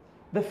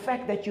 The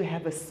fact that you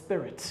have a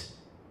spirit.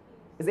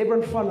 Is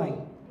everyone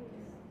following?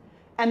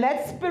 And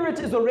that spirit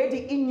is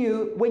already in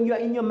you when you are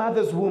in your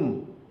mother's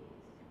womb.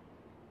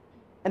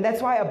 And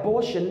that's why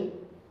abortion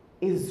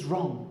is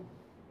wrong.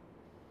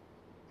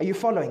 Are you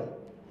following?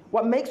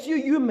 What makes you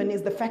human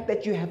is the fact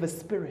that you have a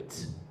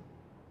spirit.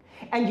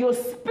 And your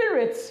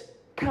spirit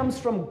comes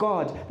from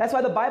God. That's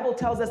why the Bible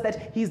tells us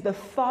that he's the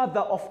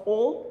father of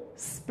all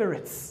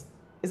spirits.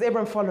 Is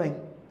everyone following?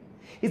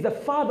 He's the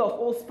father of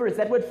all spirits.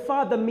 That word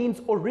father means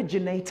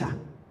originator.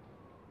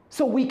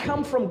 So we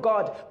come from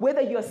God,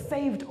 whether you're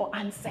saved or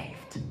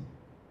unsaved.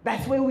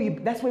 That's where we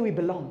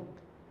belong.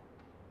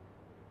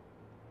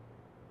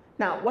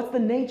 Now, what's the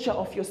nature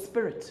of your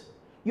spirit?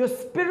 Your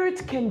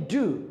spirit can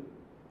do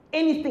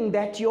anything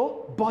that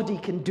your body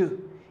can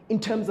do in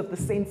terms of the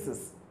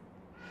senses.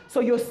 So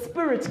your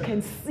spirit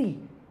can see.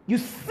 You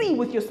see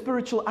with your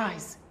spiritual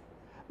eyes.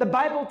 The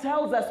Bible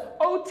tells us,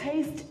 oh,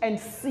 taste and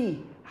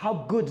see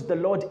how good the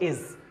Lord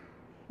is.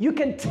 You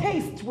can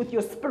taste with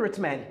your spirit,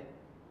 man.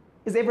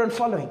 Is everyone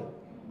following?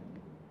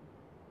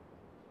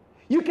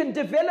 You can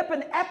develop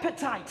an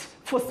appetite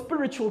for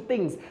spiritual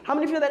things. How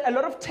many of you know that a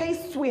lot of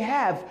tastes we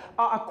have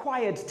are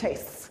acquired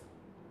tastes?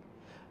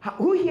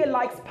 Who here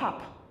likes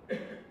pap?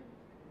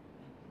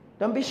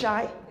 Don't be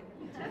shy.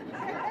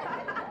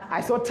 I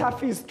saw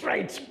Tuffy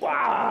straight.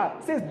 Wow.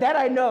 Says that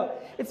I know.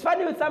 It's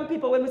funny with some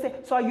people when we say,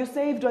 so are you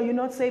saved or are you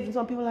not saved? And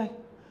some people are like,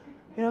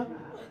 you know,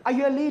 are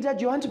you a leader?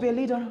 Do you want to be a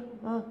leader?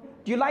 Do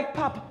you like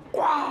pap?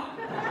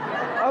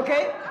 Wow.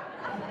 Okay?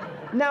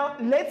 Now,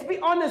 let's be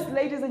honest,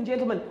 ladies and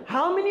gentlemen.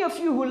 How many of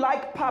you who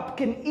like pap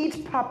can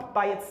eat pap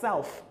by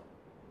itself?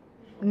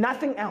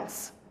 Nothing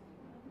else.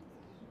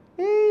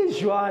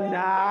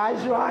 Joanna.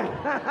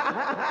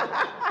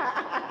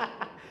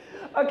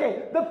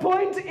 Okay, the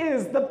point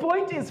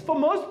is, for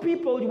most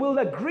people, you will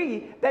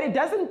agree that it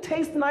doesn't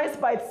taste nice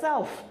by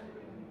itself.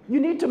 You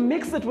need to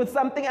mix it with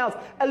something else.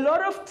 A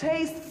lot of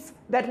tastes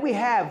that we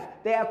have,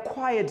 they are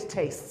acquired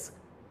tastes.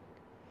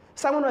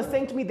 Someone was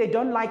saying to me they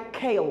don't like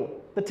kale.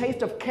 the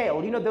taste of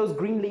kale, you know, those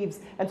green leaves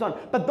and so on.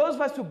 But those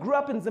of us who grew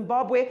up in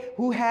Zimbabwe,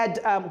 who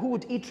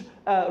would eat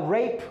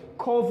rape,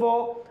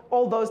 kovo,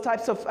 all those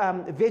types of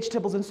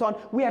vegetables and so on,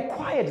 we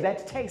acquired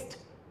that taste.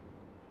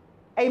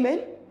 Amen?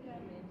 Amen.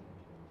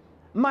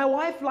 My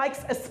wife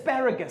likes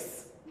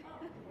asparagus.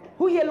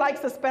 Who here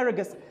likes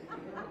asparagus?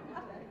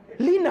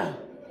 Lena.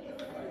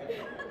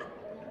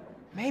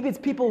 Maybe it's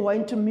people who are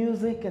into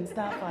music and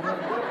stuff. I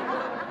don't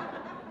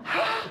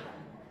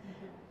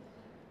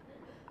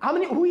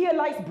know. Who here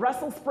likes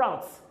Brussels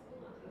sprouts?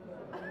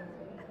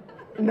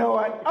 No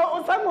one.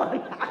 Oh,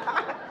 someone.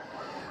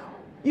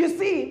 You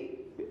see,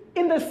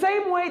 in the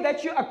same way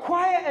that you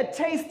acquire a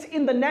taste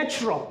in the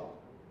natural,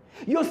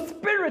 your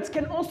spirit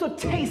can also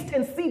taste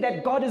and see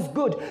that God is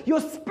good.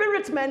 Your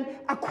spirit man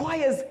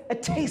acquires a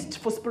taste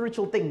for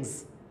spiritual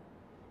things.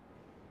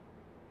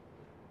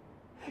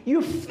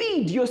 You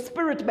feed your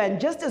spirit man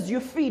just as you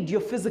feed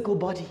your physical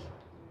body.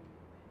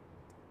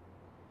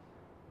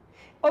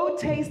 Oh,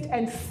 taste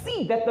and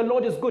see that the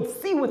Lord is good.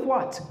 See with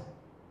what?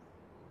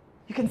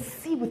 You can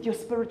see with your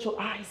spiritual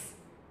eyes.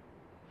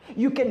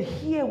 You can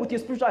hear with your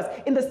spiritual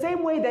eyes. In the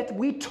same way that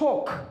we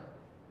talk,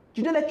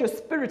 do you know that your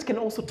spirit can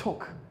also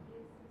talk?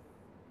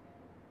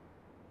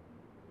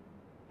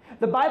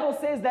 The Bible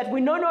says that we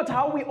know not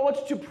how we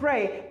ought to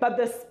pray, but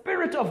the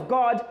Spirit of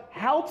God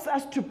helps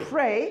us to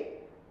pray,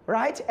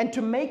 right? And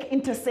to make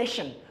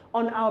intercession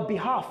on our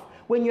behalf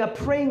when you are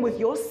praying with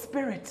your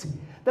spirit.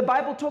 The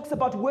Bible talks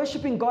about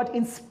worshiping God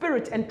in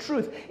spirit and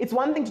truth. It's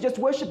one thing to just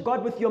worship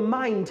God with your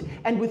mind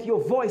and with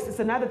your voice. It's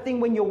another thing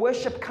when your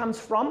worship comes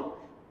from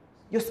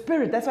your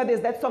spirit. That's why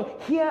there's that song,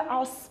 "Hear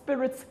Our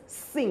Spirits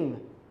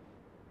Sing."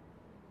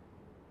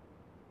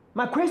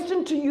 My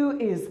question to you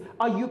is,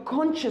 are you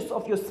conscious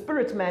of your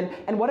spirit man,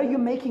 and what are you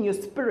making your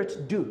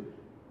spirit do?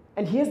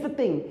 And here's the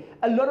thing,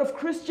 a lot of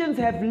Christians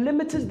have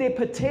limited their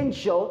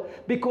potential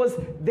because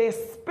their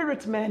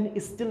spirit man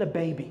is still a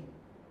baby.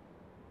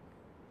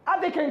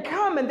 They can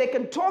come and they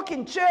can talk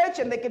in church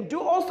and they can do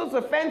all sorts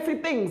of fancy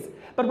things.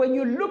 But when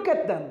you look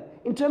at them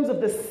in terms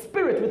of the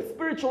spirit with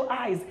spiritual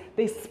eyes,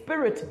 their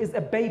spirit is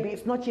a baby.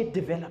 It's not yet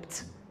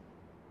developed.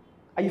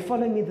 Are you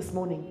following me this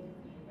morning?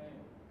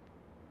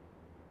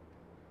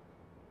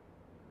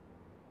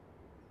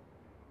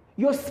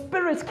 Your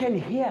spirit can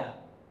hear.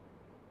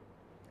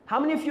 How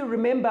many of you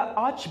remember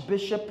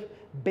Archbishop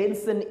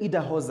Benson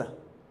Idahosa?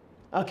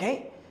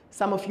 Okay?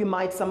 Some of you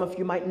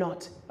might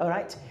not. All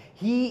right?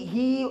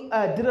 He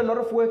did a lot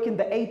of work in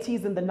the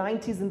 80s and the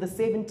 90s and the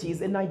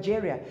 70s in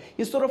Nigeria.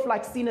 He's sort of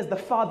like seen as the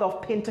father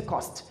of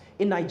Pentecost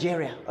in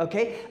Nigeria.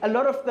 Okay? A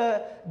lot of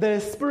the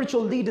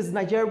spiritual leaders in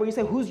Nigeria, when you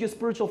say, who's your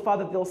spiritual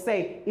father? They'll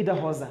say,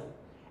 Idahosa.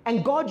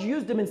 And God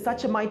used him in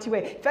such a mighty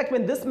way. In fact,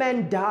 when this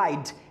man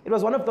died, it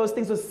was one of those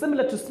things that was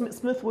similar to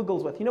Smith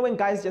Wigglesworth. You know when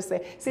guys just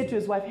say to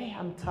his wife, "Hey,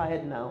 I'm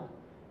tired now.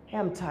 Hey,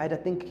 I'm tired. I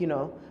think,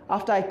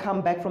 after I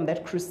come back from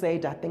that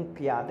crusade, I think,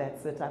 yeah,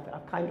 that's it.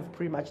 I've kind of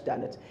pretty much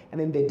done it."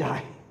 And then they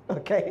die,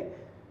 okay?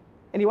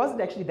 And he wasn't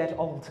actually that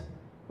old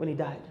when he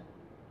died.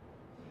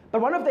 But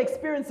one of the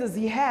experiences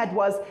he had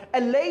was a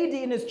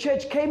lady in his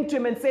church came to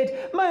him and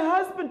said, "My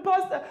husband,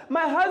 pastor,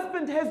 my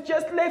husband has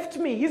just left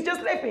me. He's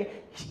just left me."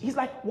 He's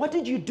like, "What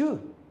did you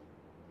do?"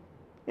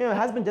 A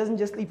husband doesn't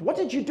just leave. "What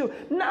did you do?"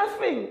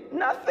 Nothing.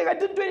 I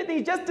didn't do anything.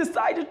 He just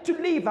decided to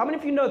leave. How many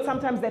of you know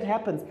sometimes that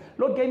happens?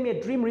 Lord gave me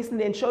a dream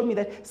recently and showed me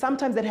that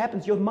sometimes that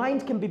happens. Your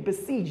mind can be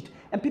besieged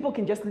and people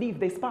can just leave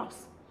their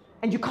spouse.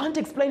 And you can't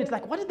explain it.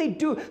 Like, what did they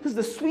do? This is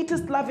the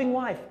sweetest, loving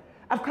wife.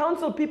 I've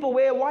counseled people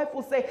where a wife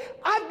will say,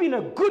 "I've been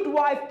a good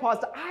wife,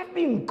 pastor. I've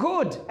been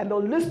good." And they'll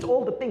list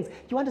all the things.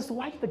 You wonder, so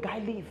why did the guy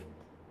leave?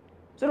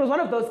 So it was one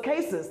of those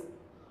cases.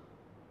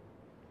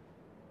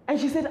 And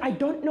she said, "I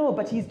don't know,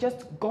 but he's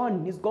just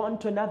gone. He's gone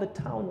to another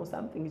town or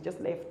something. He's just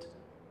left."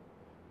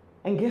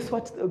 And guess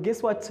what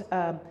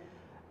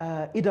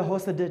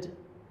Idahosa did?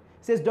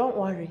 He says, "Don't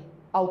worry.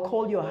 I'll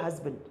call your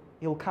husband.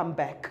 He'll come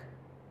back."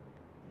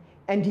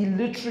 And he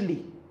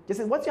literally just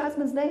said, "What's your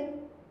husband's name?"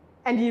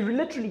 And he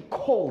literally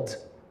called.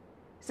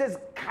 He says,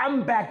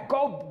 "Come back,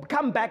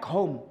 come back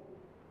home."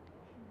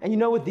 And you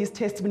know with these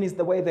testimonies,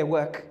 the way they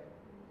work.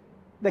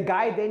 The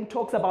guy then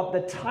talks about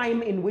the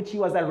time in which he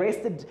was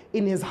arrested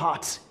in his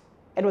heart.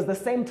 It was the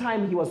same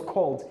time he was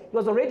called. He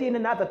was already in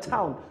another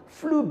town,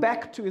 flew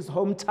back to his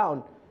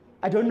hometown.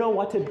 I don't know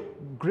what had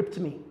gripped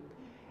me.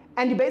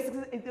 And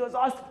he was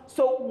asked,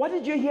 "So what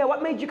did you hear?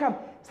 What made you come?"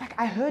 It's like,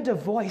 "I heard a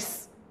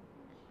voice.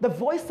 The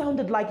voice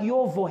sounded like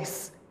your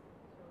voice,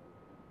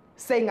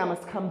 saying I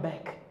must come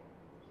back."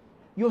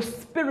 Your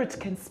spirit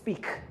can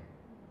speak.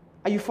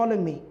 Are you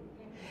following me?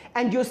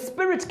 And your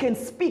spirit can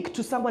speak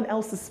to someone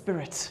else's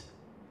spirit.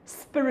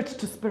 Spirit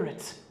to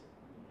spirit.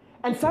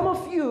 And some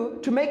of you,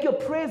 to make your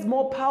prayers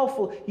more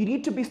powerful, you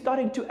need to be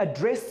starting to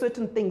address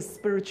certain things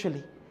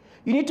spiritually.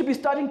 You need to be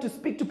starting to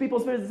speak to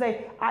people's spirits and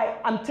say,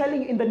 I'm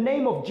telling you in the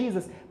name of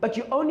Jesus, but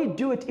you only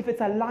do it if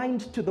it's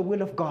aligned to the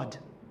will of God.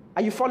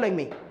 Are you following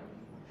me?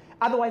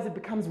 Otherwise it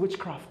becomes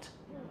witchcraft.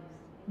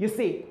 You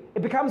see,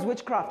 it becomes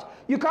witchcraft.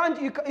 You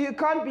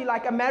can't be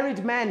like a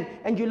married man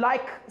and you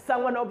like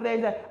someone over there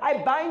and say, I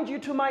bind you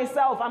to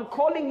myself, I'm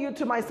calling you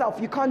to myself.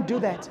 You can't do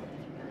that.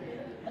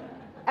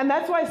 And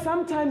that's why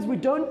sometimes we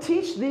don't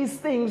teach these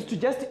things to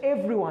just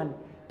everyone,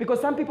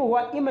 because some people who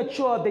are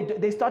immature,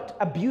 they start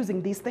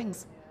abusing these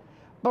things.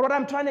 But what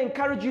I'm trying to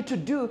encourage you to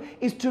do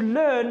is to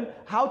learn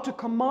how to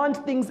command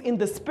things in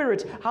the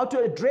Spirit, how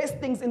to address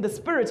things in the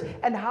Spirit,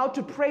 and how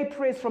to pray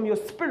prayers from your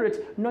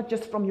spirit, not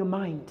just from your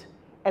mind,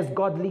 as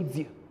God leads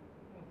you.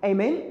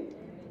 Amen?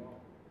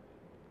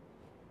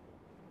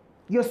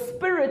 Your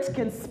spirit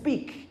can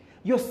speak.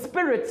 Your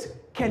spirit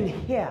can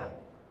hear.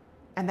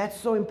 And that's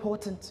so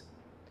important.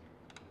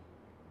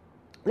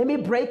 Let me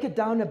break it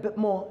down a bit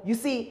more. You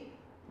see,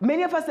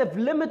 many of us have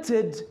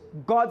limited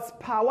God's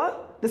power.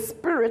 The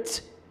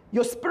Spirit,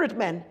 your spirit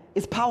man,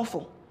 is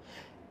powerful.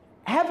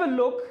 Have a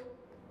look.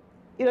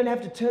 You don't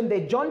have to turn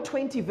there. John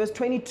 20, verse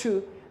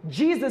 22.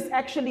 Jesus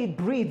actually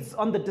breathes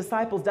on the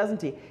disciples,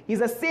 doesn't he?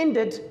 He's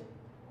ascended.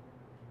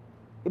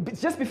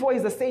 Just before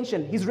his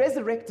ascension, he's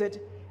resurrected.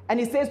 And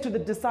he says to the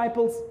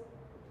disciples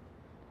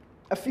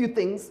a few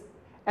things.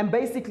 And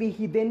basically,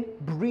 he then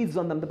breathes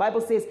on them. The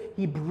Bible says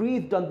he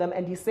breathed on them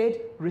and he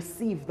said,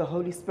 receive the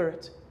Holy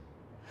Spirit.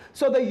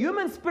 So the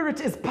human spirit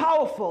is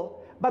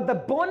powerful, but the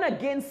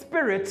born-again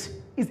spirit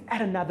is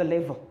at another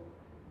level.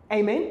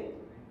 Amen?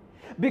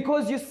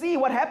 Because you see,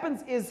 what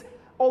happens is,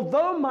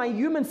 although my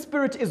human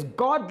spirit is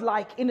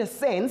God-like in a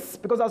sense,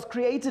 because I was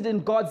created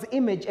in God's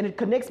image and it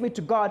connects me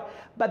to God,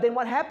 but then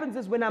what happens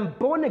is when I'm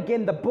born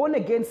again, the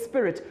born-again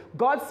spirit,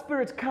 God's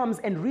spirit comes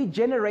and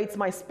regenerates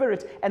my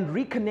spirit and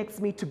reconnects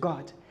me to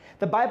God.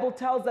 The Bible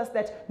tells us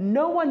that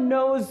no one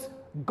knows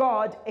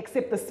God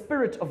except the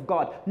Spirit of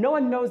God. No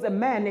one knows a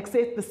man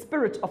except the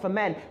Spirit of a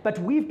man, but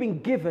we've been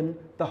given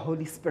the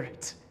Holy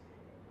Spirit.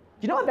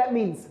 You know what that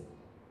means?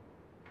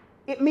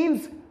 It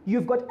means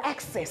you've got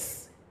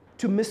access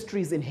to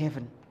mysteries in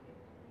heaven.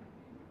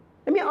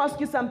 Let me ask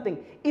you something.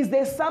 Is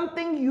there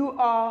something you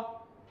are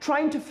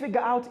trying to figure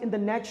out in the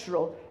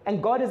natural,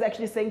 and God is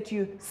actually saying to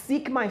you,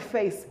 seek my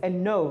face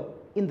and know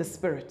in the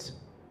Spirit?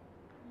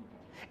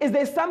 Is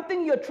there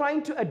something you're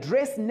trying to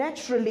address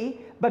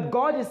naturally, but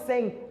God is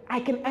saying, I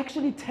can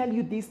actually tell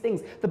you these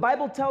things? The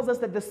Bible tells us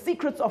that the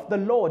secrets of the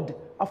Lord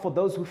are for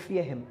those who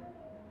fear him.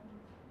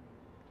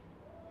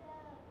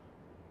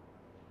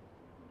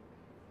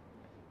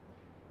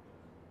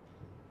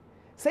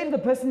 Say to the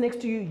person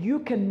next to you, you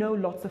can know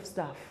lots of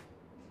stuff.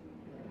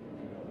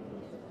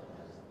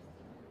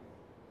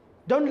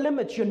 Don't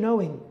limit your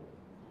knowing.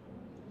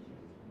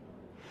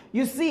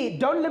 You see,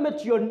 don't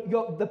limit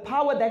the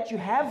power that you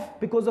have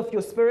because of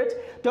your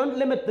spirit. Don't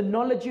limit the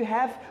knowledge you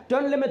have.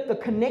 Don't limit the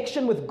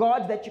connection with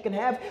God that you can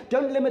have.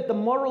 Don't limit the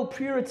moral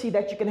purity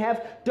that you can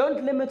have.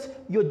 Don't limit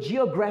your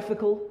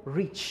geographical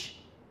reach.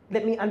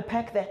 Let me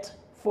unpack that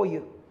for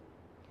you.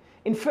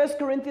 In 1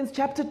 Corinthians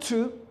chapter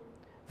 2,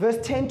 verse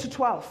 10 to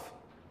 12,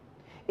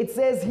 it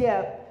says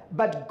here,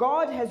 but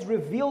God has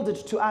revealed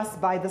it to us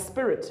by the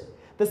Spirit.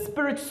 The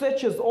Spirit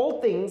searches all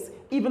things,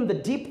 even the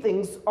deep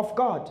things of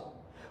God.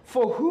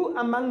 For who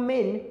among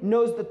men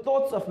knows the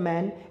thoughts of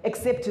man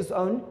except his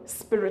own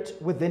spirit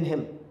within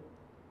him?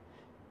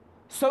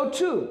 So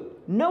too,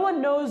 no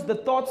one knows the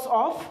thoughts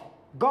of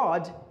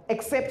God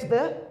except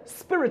the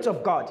Spirit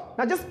of God.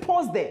 Now just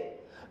pause there.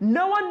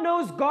 No one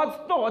knows God's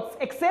thoughts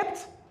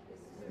except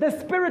the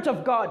Spirit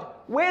of God.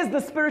 Where's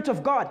the Spirit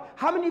of God?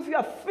 How many of you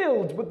are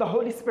filled with the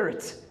Holy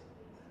Spirit?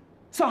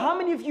 So how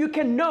many of you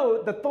can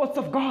know the thoughts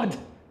of God?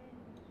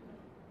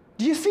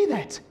 Do you see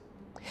that?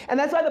 And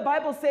that's why the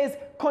Bible says,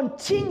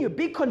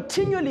 be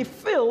continually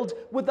filled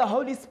with the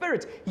Holy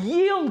Spirit.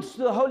 Yield to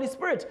the Holy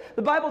Spirit.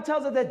 The Bible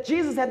tells us that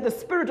Jesus had the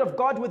Spirit of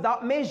God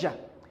without measure.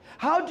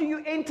 How do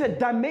you enter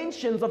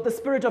dimensions of the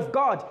Spirit of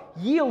God?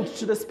 Yield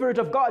to the Spirit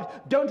of God.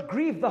 Don't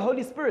grieve the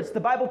Holy Spirit. The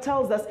Bible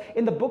tells us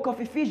in the book of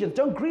Ephesians,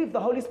 don't grieve the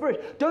Holy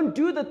Spirit. Don't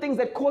do the things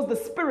that cause the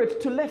Spirit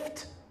to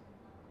lift.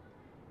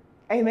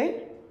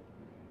 Amen?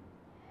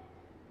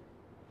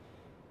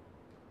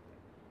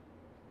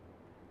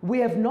 We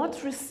have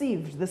not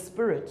received the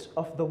spirit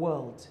of the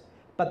world,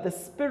 but the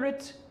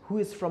Spirit who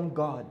is from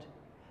God,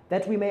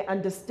 that we may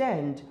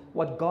understand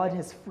what God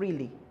has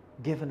freely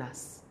given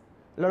us.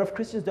 A lot of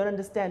Christians don't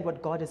understand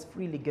what God has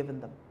freely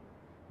given them.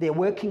 They're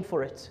working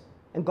for it,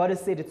 and God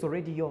has said it's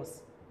already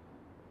yours.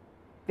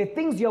 There are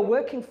things you're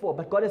working for,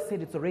 but God has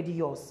said it's already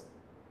yours.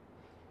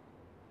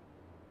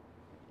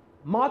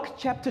 Mark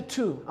chapter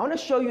 2. I want to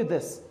show you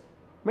this.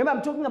 Remember,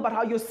 I'm talking about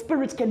how your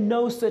spirit can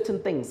know certain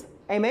things.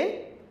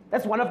 Amen?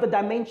 That's one of the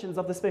dimensions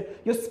of the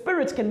Spirit. Your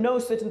spirit can know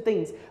certain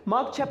things.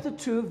 Mark chapter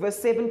 2, verse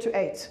 7 to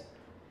 8.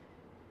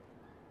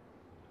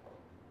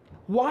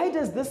 Why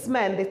does this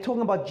man, they're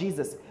talking about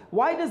Jesus,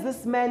 why does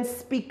this man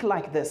speak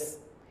like this?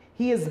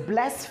 He is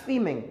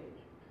blaspheming.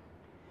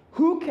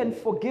 Who can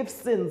forgive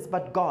sins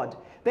but God?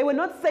 They were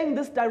not saying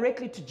this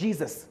directly to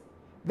Jesus.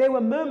 They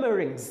were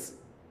murmurings.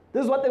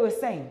 This is what they were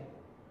saying.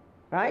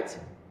 Right?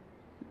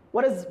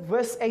 What does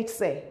verse 8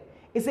 say?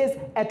 It says,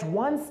 at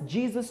once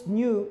Jesus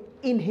knew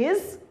in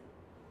his...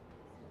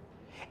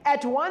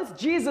 At once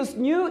Jesus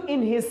knew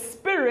in his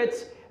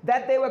spirit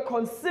that they were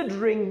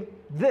considering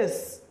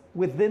this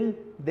within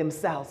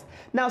themselves.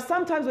 Now,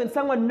 sometimes when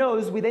someone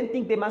knows, we then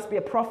think they must be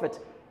a prophet.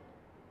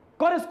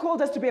 God has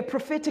called us to be a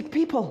prophetic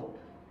people.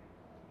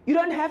 You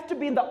don't have to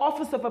be in the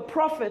office of a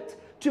prophet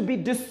to be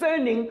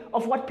discerning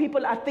of what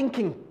people are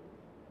thinking.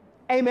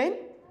 Amen?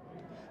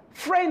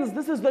 Friends,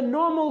 this is the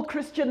normal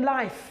Christian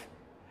life.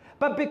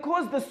 But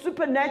because the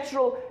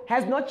supernatural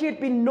has not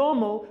yet been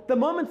normal, the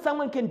moment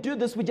someone can do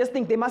this, we just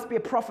think they must be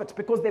a prophet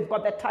because they've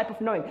got that type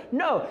of knowing.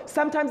 No,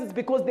 sometimes it's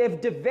because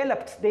they've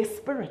developed their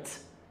spirit.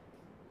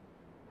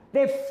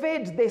 They've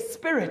fed their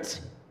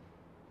spirit.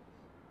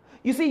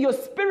 You see, your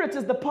spirit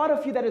is the part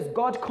of you that is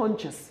God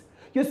conscious.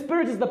 Your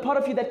spirit is the part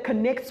of you that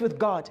connects with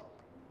God.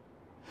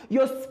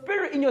 Your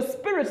spirit, in your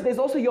spirit, there's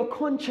also your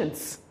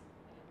conscience.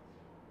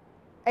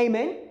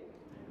 Amen?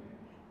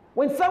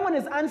 When someone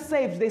is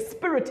unsaved, their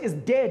spirit is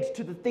dead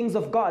to the things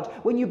of God.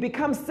 When you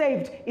become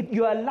saved,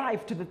 you're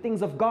alive to the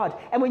things of God.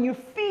 And when you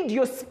feed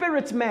your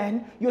spirit,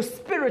 man, your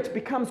spirit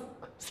becomes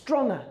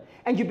stronger.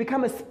 And you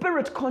become a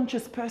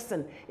spirit-conscious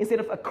person instead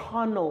of a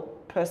carnal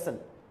person.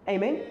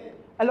 Amen?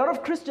 A lot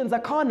of Christians are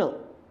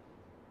carnal.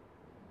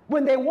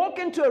 When they walk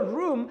into a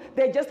room,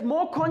 they're just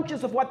more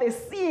conscious of what they're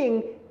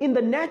seeing in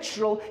the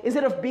natural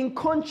instead of being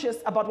conscious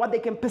about what they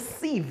can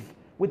perceive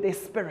with their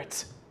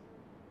spirit.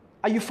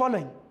 Are you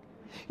following?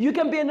 You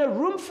can be in a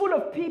room full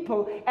of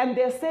people and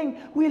they're saying,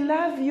 we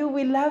love you,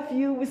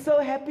 we're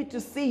so happy to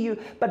see you.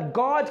 But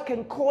God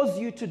can cause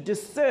you to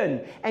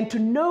discern and to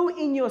know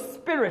in your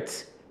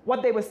spirit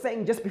what they were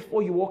saying just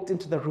before you walked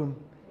into the room.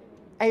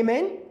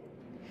 Amen?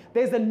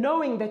 There's a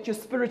knowing that your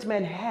spirit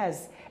man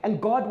has, and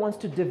God wants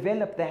to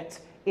develop that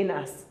in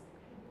us.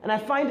 And I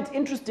find it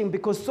interesting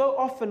because so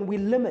often we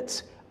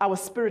limit our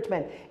spirit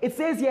man. It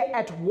says here,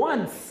 at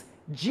once,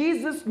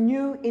 Jesus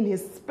knew in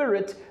his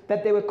spirit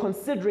that they were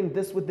considering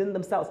this within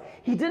themselves.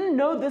 He didn't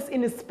know this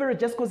in his spirit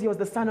just because he was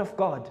the Son of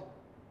God.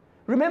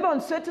 Remember,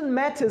 on certain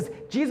matters,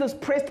 Jesus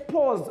pressed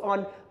pause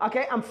on,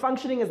 okay, I'm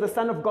functioning as the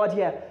Son of God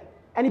here.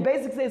 And he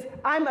basically says,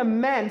 I'm a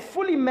man,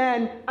 fully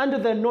man, under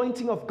the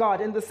anointing of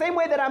God. In the same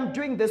way that I'm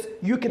doing this,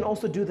 you can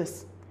also do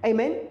this.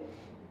 Amen?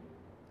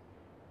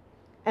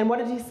 And what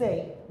did he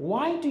say?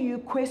 Why do you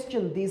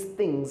question these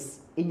things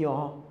in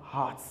your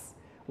hearts?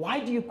 Why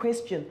do you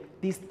question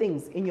these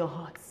things in your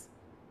hearts?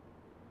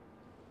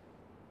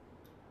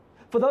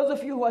 For those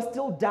of you who are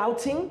still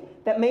doubting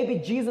that maybe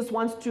Jesus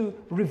wants to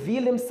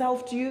reveal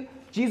himself to you,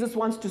 Jesus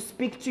wants to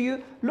speak to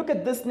you, look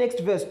at this next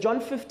verse, John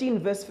 15,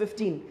 verse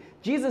 15.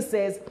 Jesus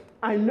says,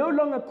 I no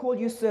longer call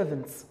you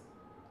servants,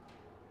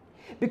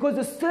 because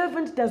a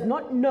servant does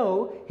not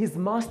know his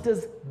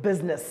master's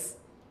business.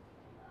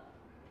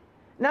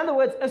 In other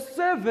words, a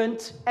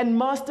servant and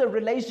master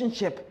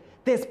relationship,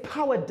 there's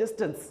power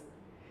distance.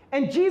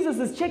 And Jesus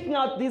is checking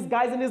out these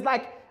guys and he's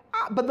like,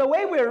 but the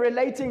way we're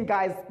relating,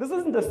 guys, this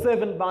isn't a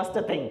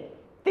servant-master thing.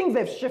 Things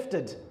have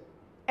shifted.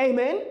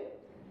 Amen?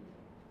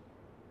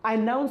 I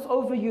announce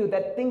over you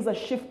that things are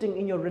shifting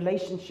in your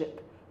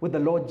relationship with the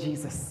Lord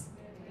Jesus.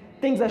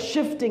 Things are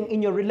shifting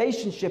in your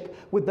relationship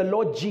with the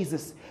Lord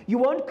Jesus. You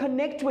won't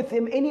connect with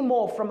him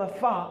anymore from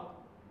afar.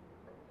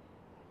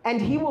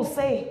 And he will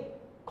say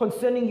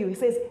concerning you, he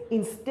says,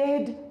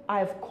 instead, I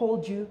have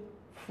called you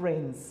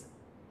friends.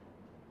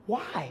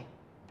 Why?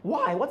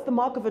 Why? What's the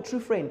mark of a true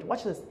friend?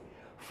 Watch this.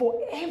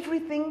 For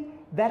everything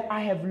that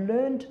I have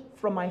learned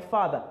from my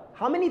Father.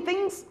 How many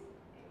things?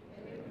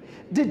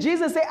 Did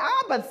Jesus say,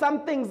 but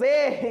some things,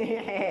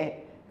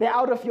 they're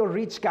out of your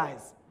reach,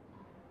 guys?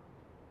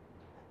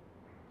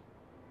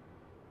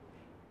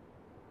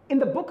 In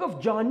the book of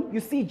John,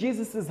 you see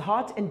Jesus'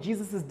 heart and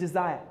Jesus'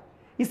 desire.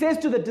 He says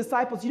to the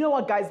disciples, you know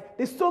what, guys,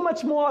 there's so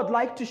much more I'd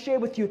like to share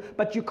with you,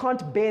 but you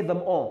can't bear them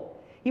all.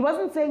 He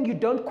wasn't saying you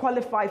don't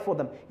qualify for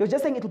them. He was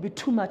just saying it'll be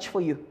too much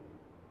for you.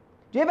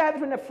 Do you ever have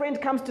it when a friend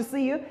comes to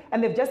see you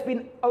and they've just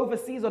been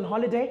overseas on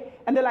holiday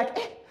and they're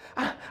like,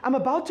 I'm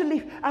about to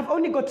leave. I've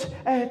only got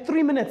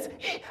 3 minutes.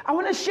 I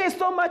want to share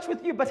so much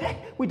with you, but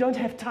we don't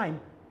have time.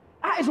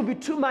 It will be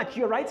too much.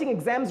 You're writing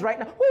exams right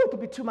now. It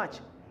will be too much.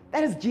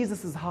 That is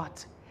Jesus'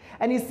 heart.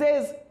 And he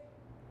says,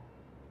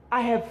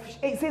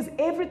 it says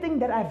everything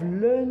that I've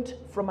learned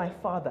from my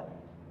Father.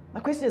 My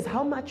question is,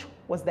 how much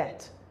was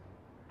that?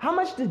 How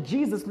much did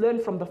Jesus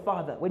learn from the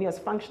Father when he was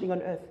functioning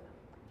on earth?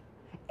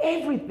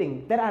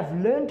 Everything that I've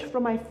learned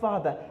from my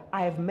Father,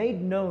 I have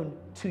made known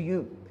to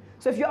you.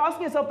 So if you're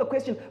asking yourself the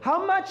question,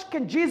 how much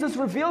can Jesus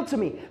reveal to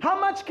me? How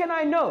much can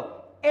I know?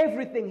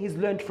 Everything he's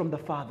learned from the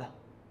Father.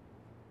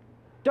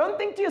 Don't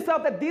think to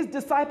yourself that these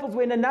disciples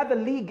were in another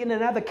league, in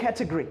another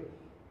category.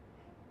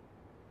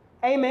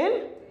 Amen?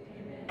 Amen.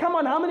 Come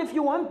on, how many of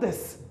you want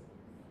this?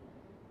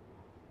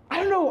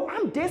 I don't know,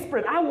 I'm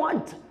desperate. I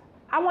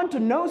want to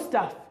know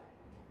stuff.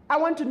 I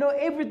want to know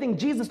everything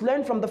Jesus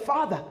learned from the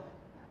Father.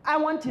 I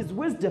want his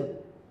wisdom.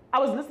 I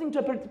was listening to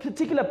a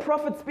particular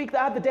prophet speak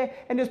the other day,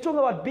 and he was talking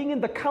about being in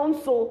the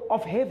council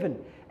of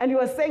heaven. And he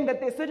was saying that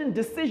there are certain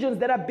decisions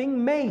that are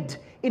being made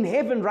in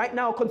heaven right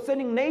now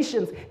concerning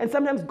nations. And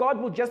sometimes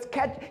God will just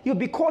you'll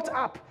be caught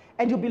up,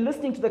 and you'll be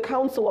listening to the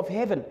council of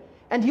heaven.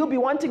 And he'll be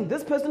wanting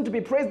this person to be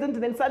president,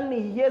 and then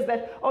suddenly he hears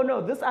that, oh no,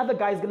 this other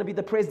guy is going to be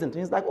the president.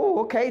 And he's like, oh,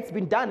 okay, it's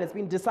been done. It's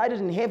been decided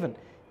in heaven.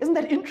 Isn't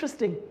that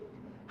interesting?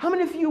 How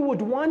many of you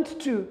would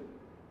want to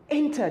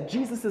enter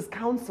Jesus'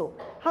 counsel?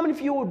 How many of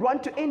you would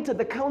want to enter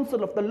the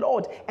counsel of the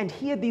Lord and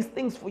hear these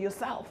things for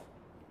yourself?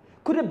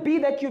 Could it be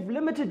that you've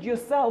limited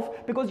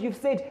yourself because you've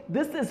said,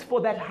 this is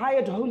for that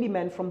hired holy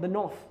man from the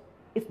north.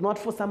 It's not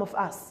for some of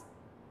us.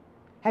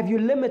 Have you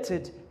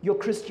limited your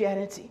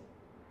Christianity?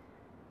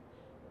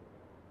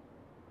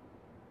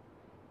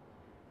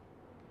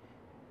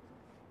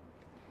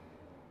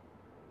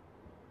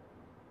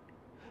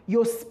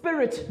 Your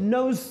spirit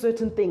knows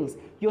certain things.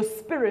 Your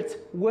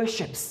spirit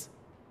worships.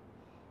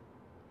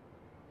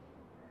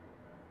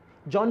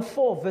 John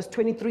 4, verse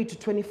 23 to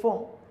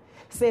 24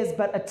 says,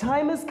 but a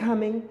time is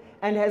coming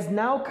and has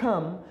now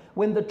come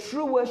when the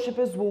true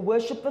worshippers will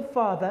worship the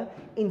Father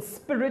in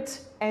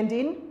spirit and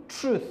in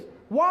truth.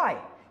 Why?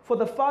 For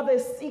the Father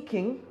is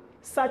seeking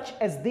such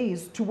as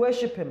these to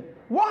worship him.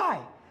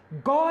 Why?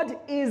 God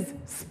is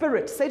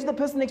spirit. Say to the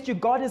person next to you,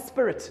 God is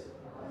spirit.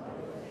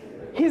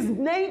 His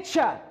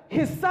nature,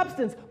 his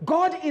substance,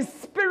 God is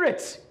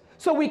spirit.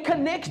 So we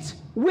connect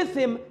with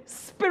him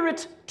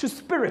spirit to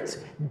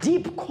spirit.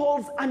 Deep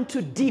calls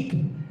unto deep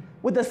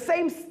with the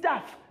same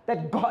stuff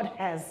that God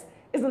has.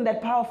 Isn't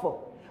that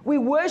powerful? We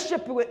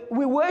worship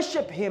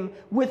him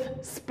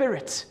with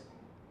spirit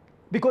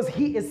because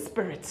he is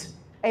spirit.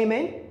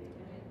 Amen?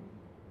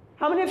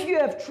 How many of you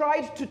have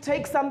tried to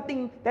take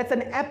something that's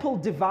an Apple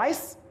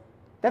device,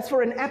 that's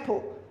for an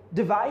Apple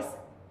device,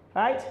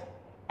 right?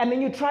 And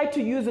then you try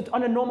to use it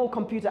on a normal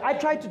computer. I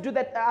tried to do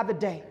that the other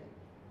day.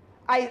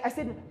 I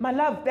said, my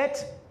love,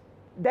 that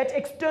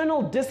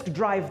external disk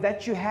drive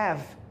that you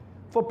have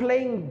for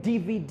playing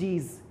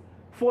DVDs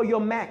for your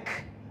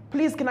Mac,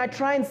 please can I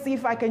try and see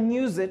if I can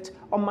use it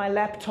on my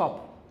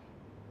laptop?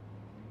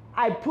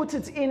 I put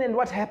it in and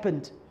what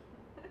happened?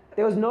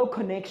 There was no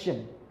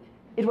connection.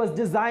 It was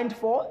designed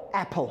for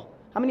Apple.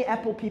 How many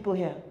Apple people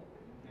here?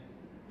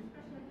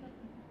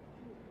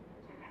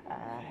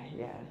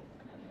 Yeah.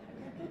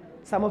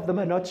 Some of them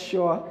are not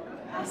sure.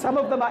 Some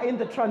of them are in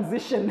the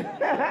transition.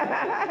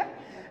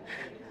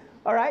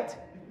 All right?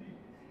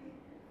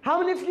 How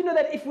many of you know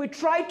that if we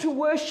try to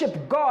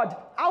worship God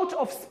out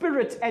of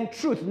spirit and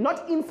truth,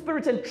 not in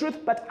spirit and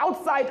truth, but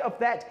outside of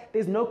that,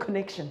 there's no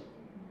connection.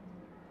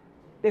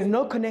 There's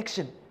no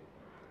connection.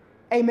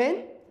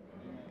 Amen?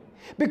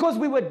 Because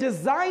we were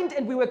designed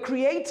and we were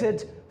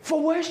created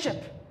for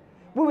worship.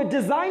 We were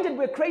designed and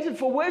we were created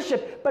for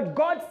worship. But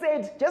God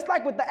said, just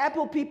like with the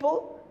Apple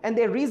people and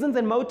their reasons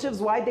and motives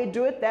why they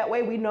do it, that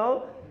way we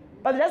know.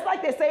 But just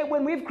like they say,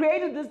 when we've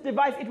created this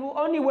device, it will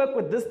only work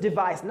with this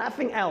device,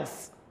 nothing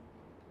else.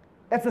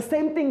 That's the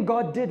same thing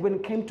God did when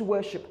it came to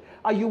worship.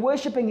 Are you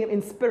worshiping him in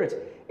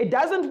spirit? It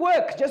doesn't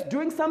work just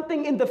doing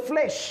something in the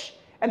flesh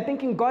and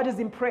thinking God is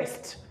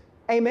impressed.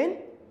 Amen?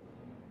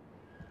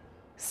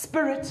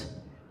 Spirit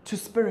to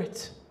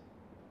spirit.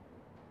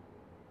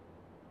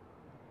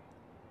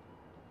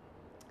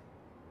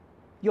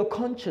 Your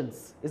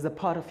conscience is a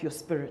part of your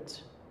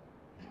spirit.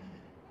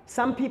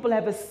 Some people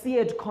have a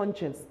seared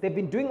conscience. They've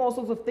been doing all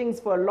sorts of things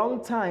for a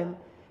long time,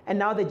 and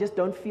now they just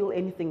don't feel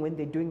anything when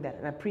they're doing that.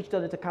 And I preached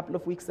on it a couple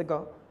of weeks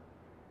ago.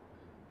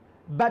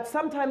 But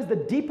sometimes the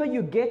deeper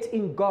you get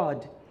in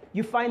God,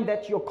 you find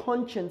that your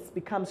conscience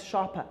becomes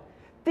sharper.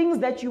 Things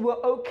that you were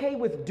okay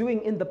with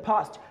doing in the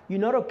past, you're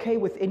not okay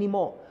with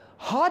anymore.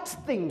 Heart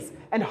things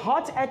and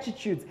heart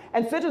attitudes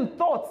and certain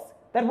thoughts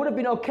that would have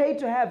been okay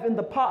to have in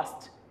the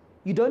past,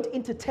 you don't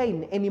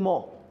entertain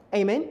anymore.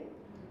 Amen?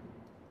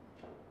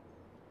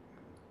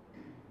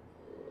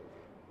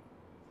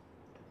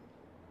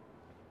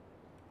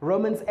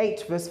 Romans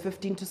 8, verse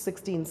 15 to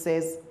 16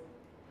 says,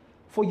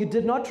 for you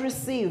did not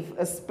receive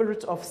a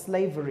spirit of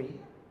slavery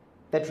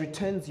that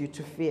returns you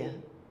to fear,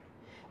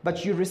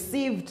 but you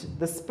received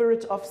the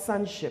spirit of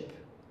sonship,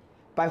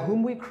 by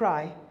whom we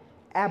cry,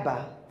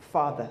 Abba,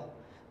 Father.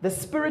 The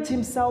Spirit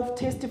himself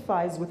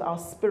testifies with our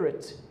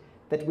spirit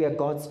that we are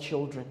God's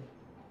children.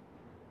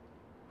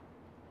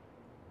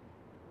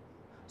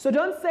 So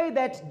don't say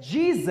that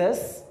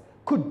Jesus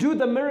could do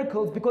the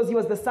miracles because he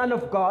was the Son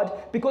of God,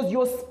 because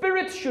your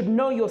spirit should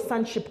know your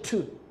sonship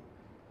too.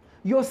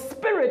 Your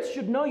spirit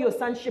should know your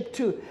sonship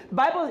too. The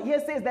Bible here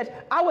says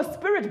that our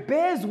spirit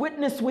bears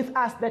witness with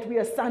us that we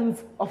are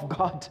sons of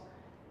God.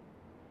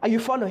 Are you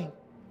following?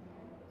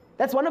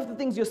 That's one of the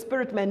things your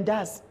spirit man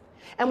does.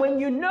 And when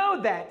you know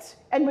that,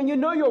 and when you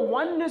know your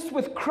oneness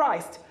with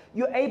Christ,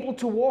 you're able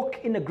to walk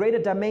in a greater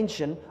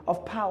dimension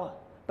of power.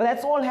 But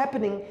that's all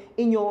happening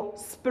in your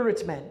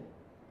spirit man.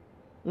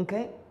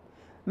 Okay?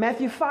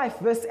 Matthew 5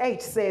 verse 8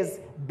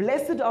 says,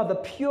 blessed are the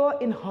pure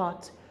in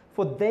heart,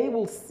 for they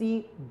will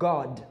see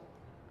God.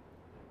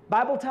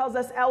 Bible tells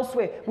us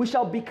elsewhere, we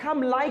shall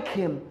become like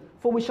him,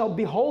 for we shall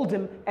behold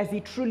him as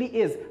he truly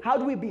is. How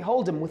do we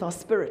behold him? With our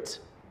spirit,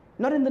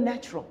 not in the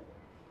natural.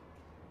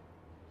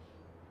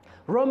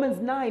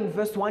 Romans 9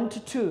 verse 1 to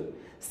 2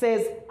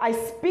 says, I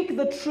speak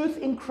the truth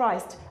in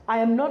Christ. I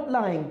am not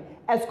lying,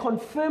 as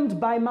confirmed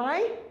by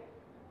my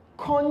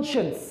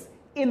conscience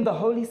in the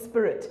Holy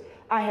Spirit.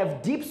 I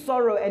have deep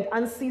sorrow and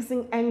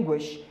unceasing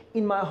anguish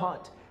in my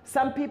heart.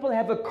 Some people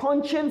have a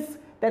conscience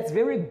that's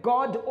very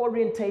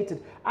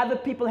God-orientated. Other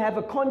people have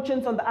a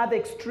conscience on the other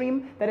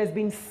extreme that has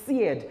been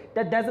seared,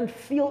 that doesn't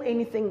feel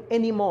anything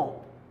anymore.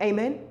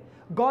 Amen?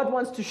 God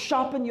wants to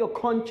sharpen your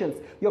conscience.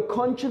 Your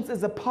conscience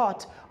is a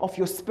part of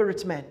your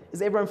spirit, man.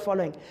 Is everyone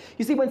following?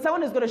 You see, when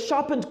someone has got a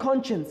sharpened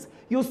conscience,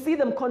 you'll see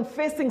them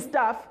confessing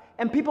stuff,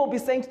 and people will be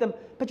saying to them,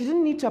 but you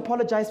didn't need to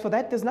apologize for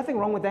that. There's nothing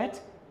wrong with that.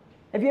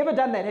 Have you ever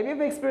done that? Have you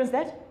ever experienced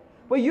that?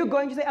 Where you're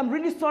going to say, I'm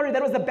really sorry,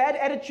 that was a bad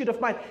attitude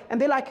of mine. And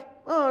they're like,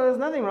 oh, there's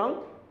nothing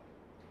wrong.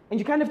 And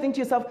you kind of think to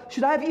yourself,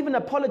 should I have even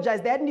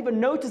apologized? They hadn't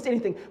even noticed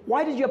anything.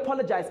 Why did you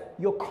apologize?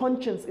 Your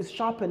conscience is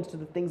sharpened to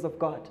the things of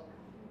God.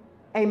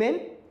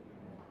 Amen?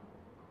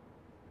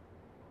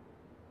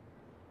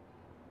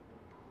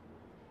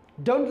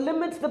 Don't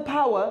limit the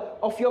power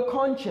of your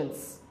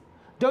conscience.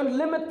 Don't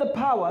limit the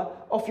power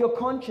of your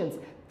conscience.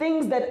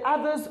 Things that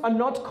others are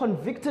not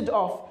convicted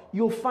of,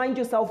 you'll find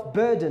yourself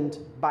burdened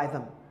by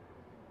them.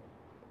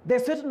 There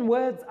are certain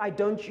words I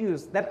don't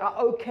use that are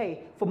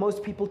okay for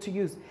most people to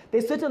use.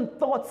 There are certain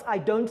thoughts I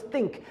don't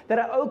think that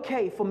are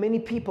okay for many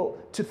people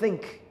to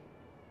think.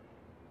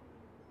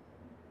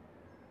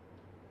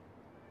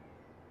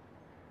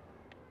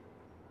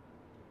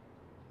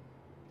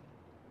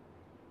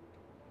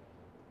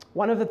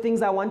 One of the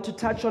things I want to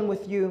touch on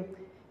with you,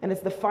 and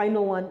it's the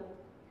final one,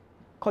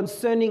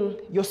 concerning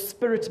your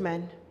spirit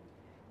man,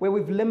 where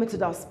we've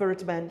limited our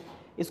spirit man,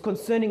 is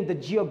concerning the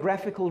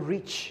geographical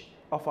reach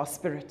of our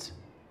spirit.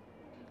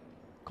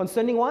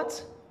 Concerning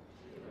what?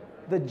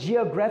 The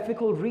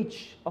geographical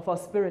reach of our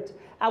spirit.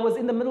 I was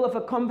in the middle of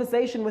a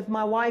conversation with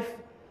my wife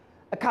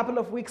a couple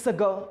of weeks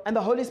ago, and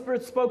the Holy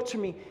Spirit spoke to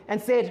me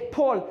and said,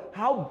 Paul,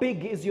 how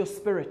big is your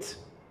spirit?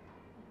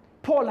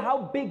 Paul,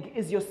 how big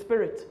is your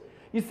spirit?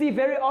 You see,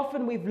 very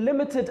often we've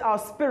limited our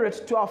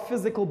spirit to our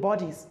physical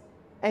bodies.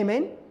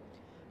 Amen?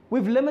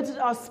 We've limited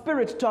our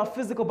spirit to our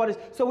physical bodies.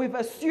 So we've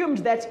assumed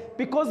that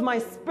because my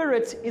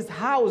spirit is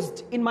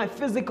housed in my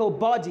physical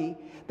body,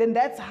 then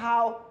that's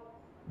how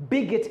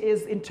big it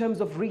is in terms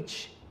of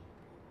reach.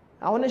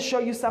 I want to show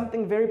you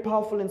something very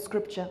powerful in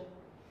Scripture.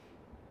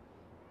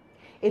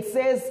 It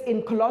says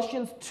in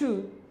Colossians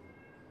 2,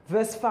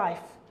 verse 5,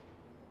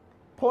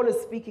 Paul is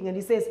speaking and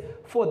he says,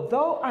 for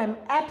though I'm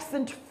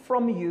absent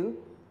from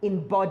you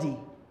in body,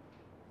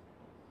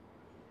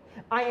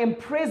 I am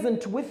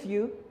present with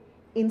you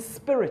in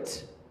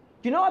spirit.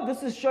 Do you know what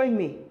this is showing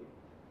me?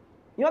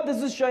 You know what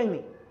this is showing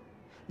me?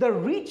 The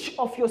reach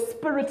of your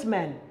spirit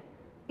man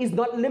is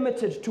not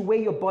limited to where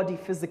your body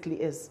physically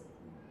is.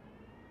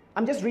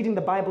 I'm just reading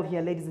the Bible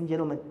here, ladies and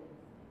gentlemen.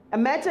 A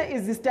matter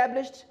is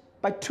established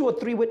by 2 or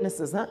 3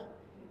 witnesses, huh?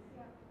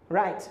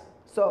 Right.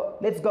 So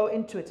let's go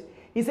into it.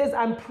 He says,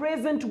 I'm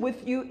present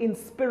with you in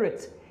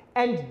spirit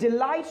and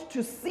delight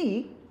to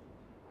see.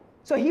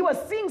 So he was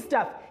seeing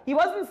stuff. He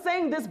wasn't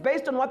saying this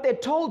based on what they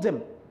told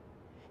him.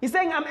 He's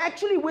saying, I'm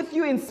actually with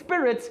you in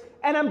spirit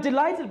and I'm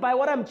delighted by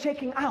what I'm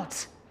checking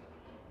out.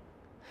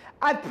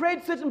 I've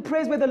prayed certain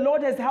prayers where the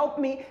Lord has helped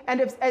me and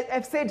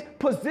have said,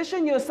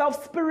 position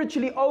yourself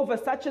spiritually over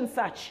such and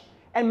such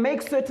and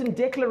make certain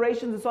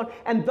declarations and so on.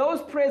 And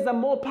those prayers are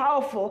more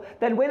powerful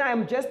than when I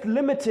am just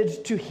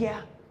limited to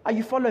here. Are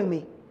you following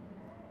me?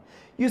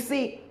 You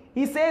see,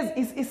 he says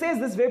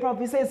this very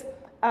powerful. He says,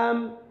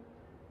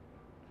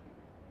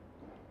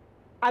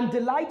 I'm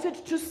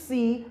delighted to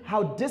see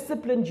how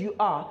disciplined you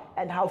are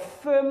and how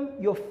firm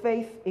your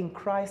faith in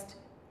Christ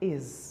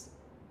is.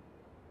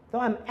 Though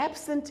I'm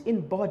absent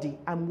in body,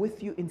 I'm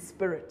with you in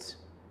spirit.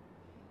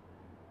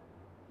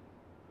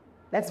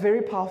 That's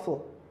very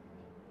powerful.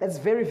 That's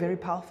very, very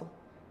powerful.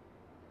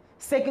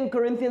 2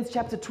 Corinthians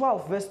chapter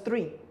 12, verse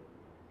 3.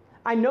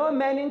 I know a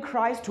man in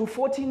Christ who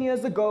 14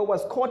 years ago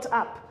was caught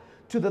up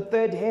to the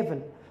third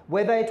heaven,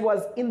 whether it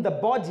was in the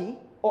body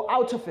or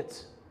out of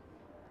it.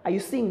 Are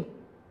you seeing?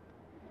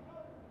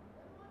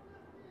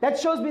 That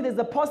shows me there's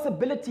a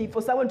possibility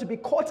for someone to be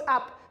caught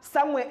up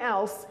somewhere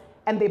else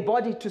and their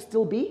body to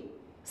still be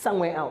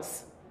somewhere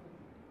else.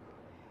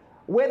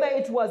 Whether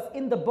it was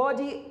in the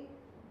body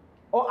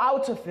or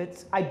out of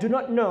it, I do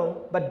not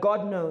know, but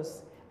God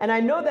knows. And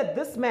I know that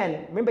this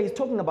man, remember he's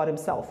talking about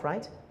himself,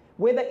 right?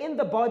 Whether in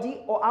the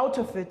body or out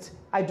of it,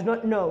 I do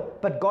not know,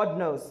 but God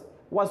knows,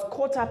 was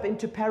caught up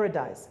into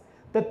paradise.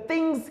 The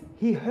things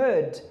he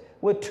heard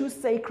were too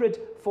sacred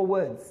for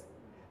words.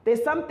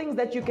 There's some things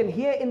that you can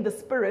hear in the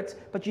spirit,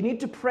 but you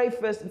need to pray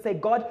first and say,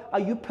 God, are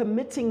you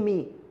permitting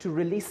me to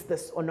release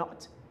this or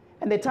not?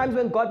 And there are times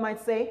when God might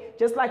say,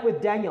 just like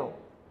with Daniel,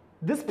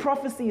 this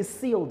prophecy is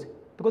sealed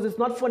because it's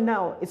not for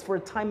now, it's for a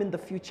time in the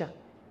future.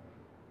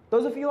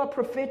 Those of you who are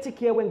prophetic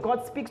here, when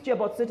God speaks to you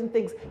about certain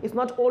things, it's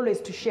not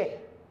always to share.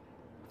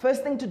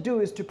 First thing to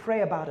do is to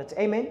pray about it.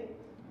 Amen?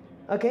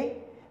 Okay?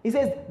 He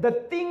says, the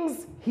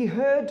things he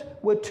heard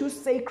were too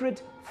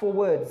sacred for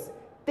words.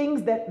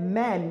 Things that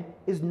man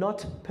is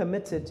not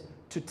permitted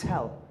to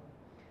tell.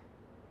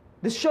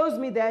 This shows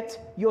me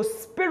that your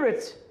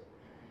spirit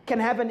can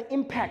have an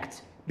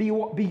impact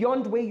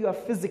beyond where you are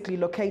physically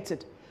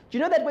located. Do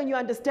you know that when you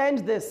understand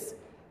this,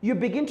 you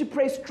begin to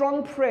pray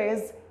strong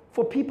prayers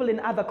for people in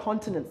other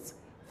continents,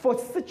 for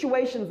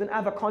situations in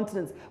other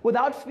continents,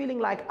 without feeling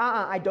like,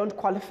 I don't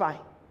qualify.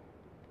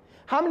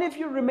 How many of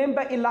you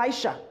remember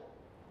Elisha?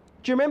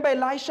 Do you remember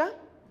Elisha?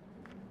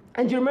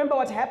 And do you remember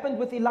what happened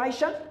with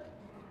Elisha?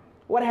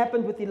 What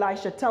happened with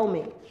Elisha? Tell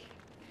me.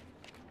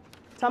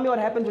 Tell me what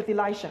happened with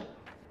Elisha.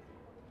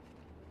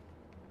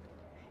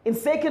 In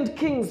 2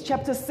 Kings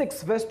chapter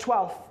 6, verse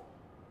 12,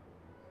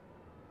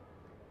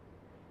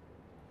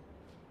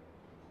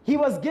 he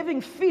was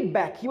giving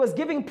feedback. He was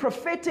giving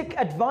prophetic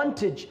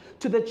advantage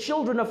to the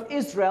children of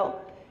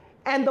Israel.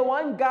 And the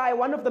one guy,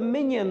 one of the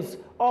minions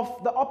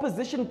of the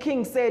opposition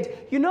king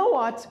said, you know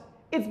what?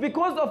 It's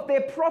because of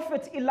their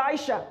prophet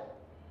Elisha.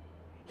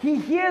 He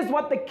hears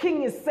what the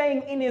king is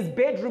saying in his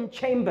bedroom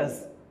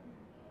chambers.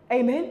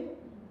 Amen?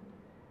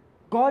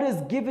 God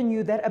has given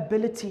you that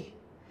ability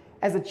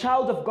as a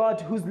child of God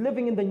who's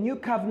living in the New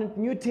Covenant,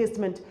 New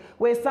Testament,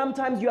 where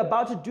sometimes you're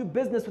about to do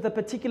business with a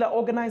particular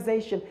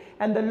organization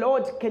and the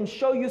Lord can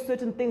show you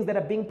certain things that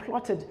are being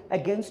plotted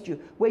against you,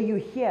 where you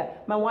hear.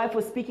 My wife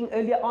was speaking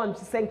earlier on,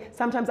 she's saying,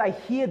 sometimes I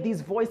hear these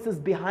voices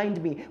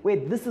behind me where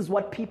this is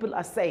what people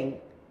are saying.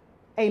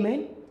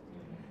 Amen?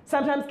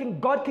 Sometimes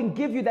God can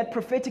give you that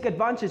prophetic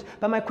advantage.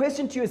 But my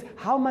question to you is,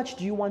 how much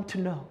do you want to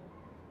know?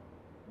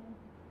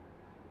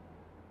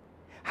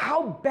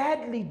 How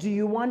badly do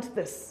you want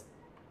this?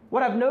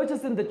 What I've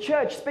noticed in the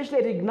church, especially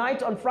at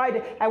Ignite on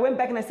Friday, I went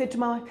back and I said to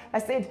my wife, I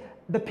said,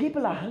 the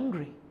people are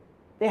hungry.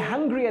 They're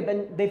hungrier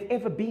than they've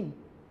ever been.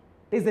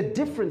 There's a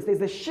difference.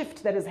 There's a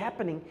shift that is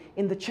happening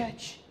in the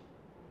church.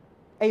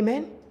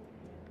 Amen?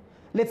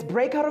 Let's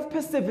break out of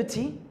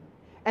passivity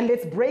and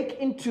let's break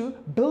into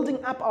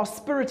building up our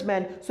spirit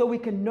man so we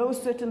can know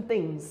certain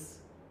things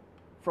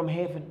from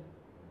heaven.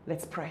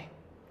 Let's pray.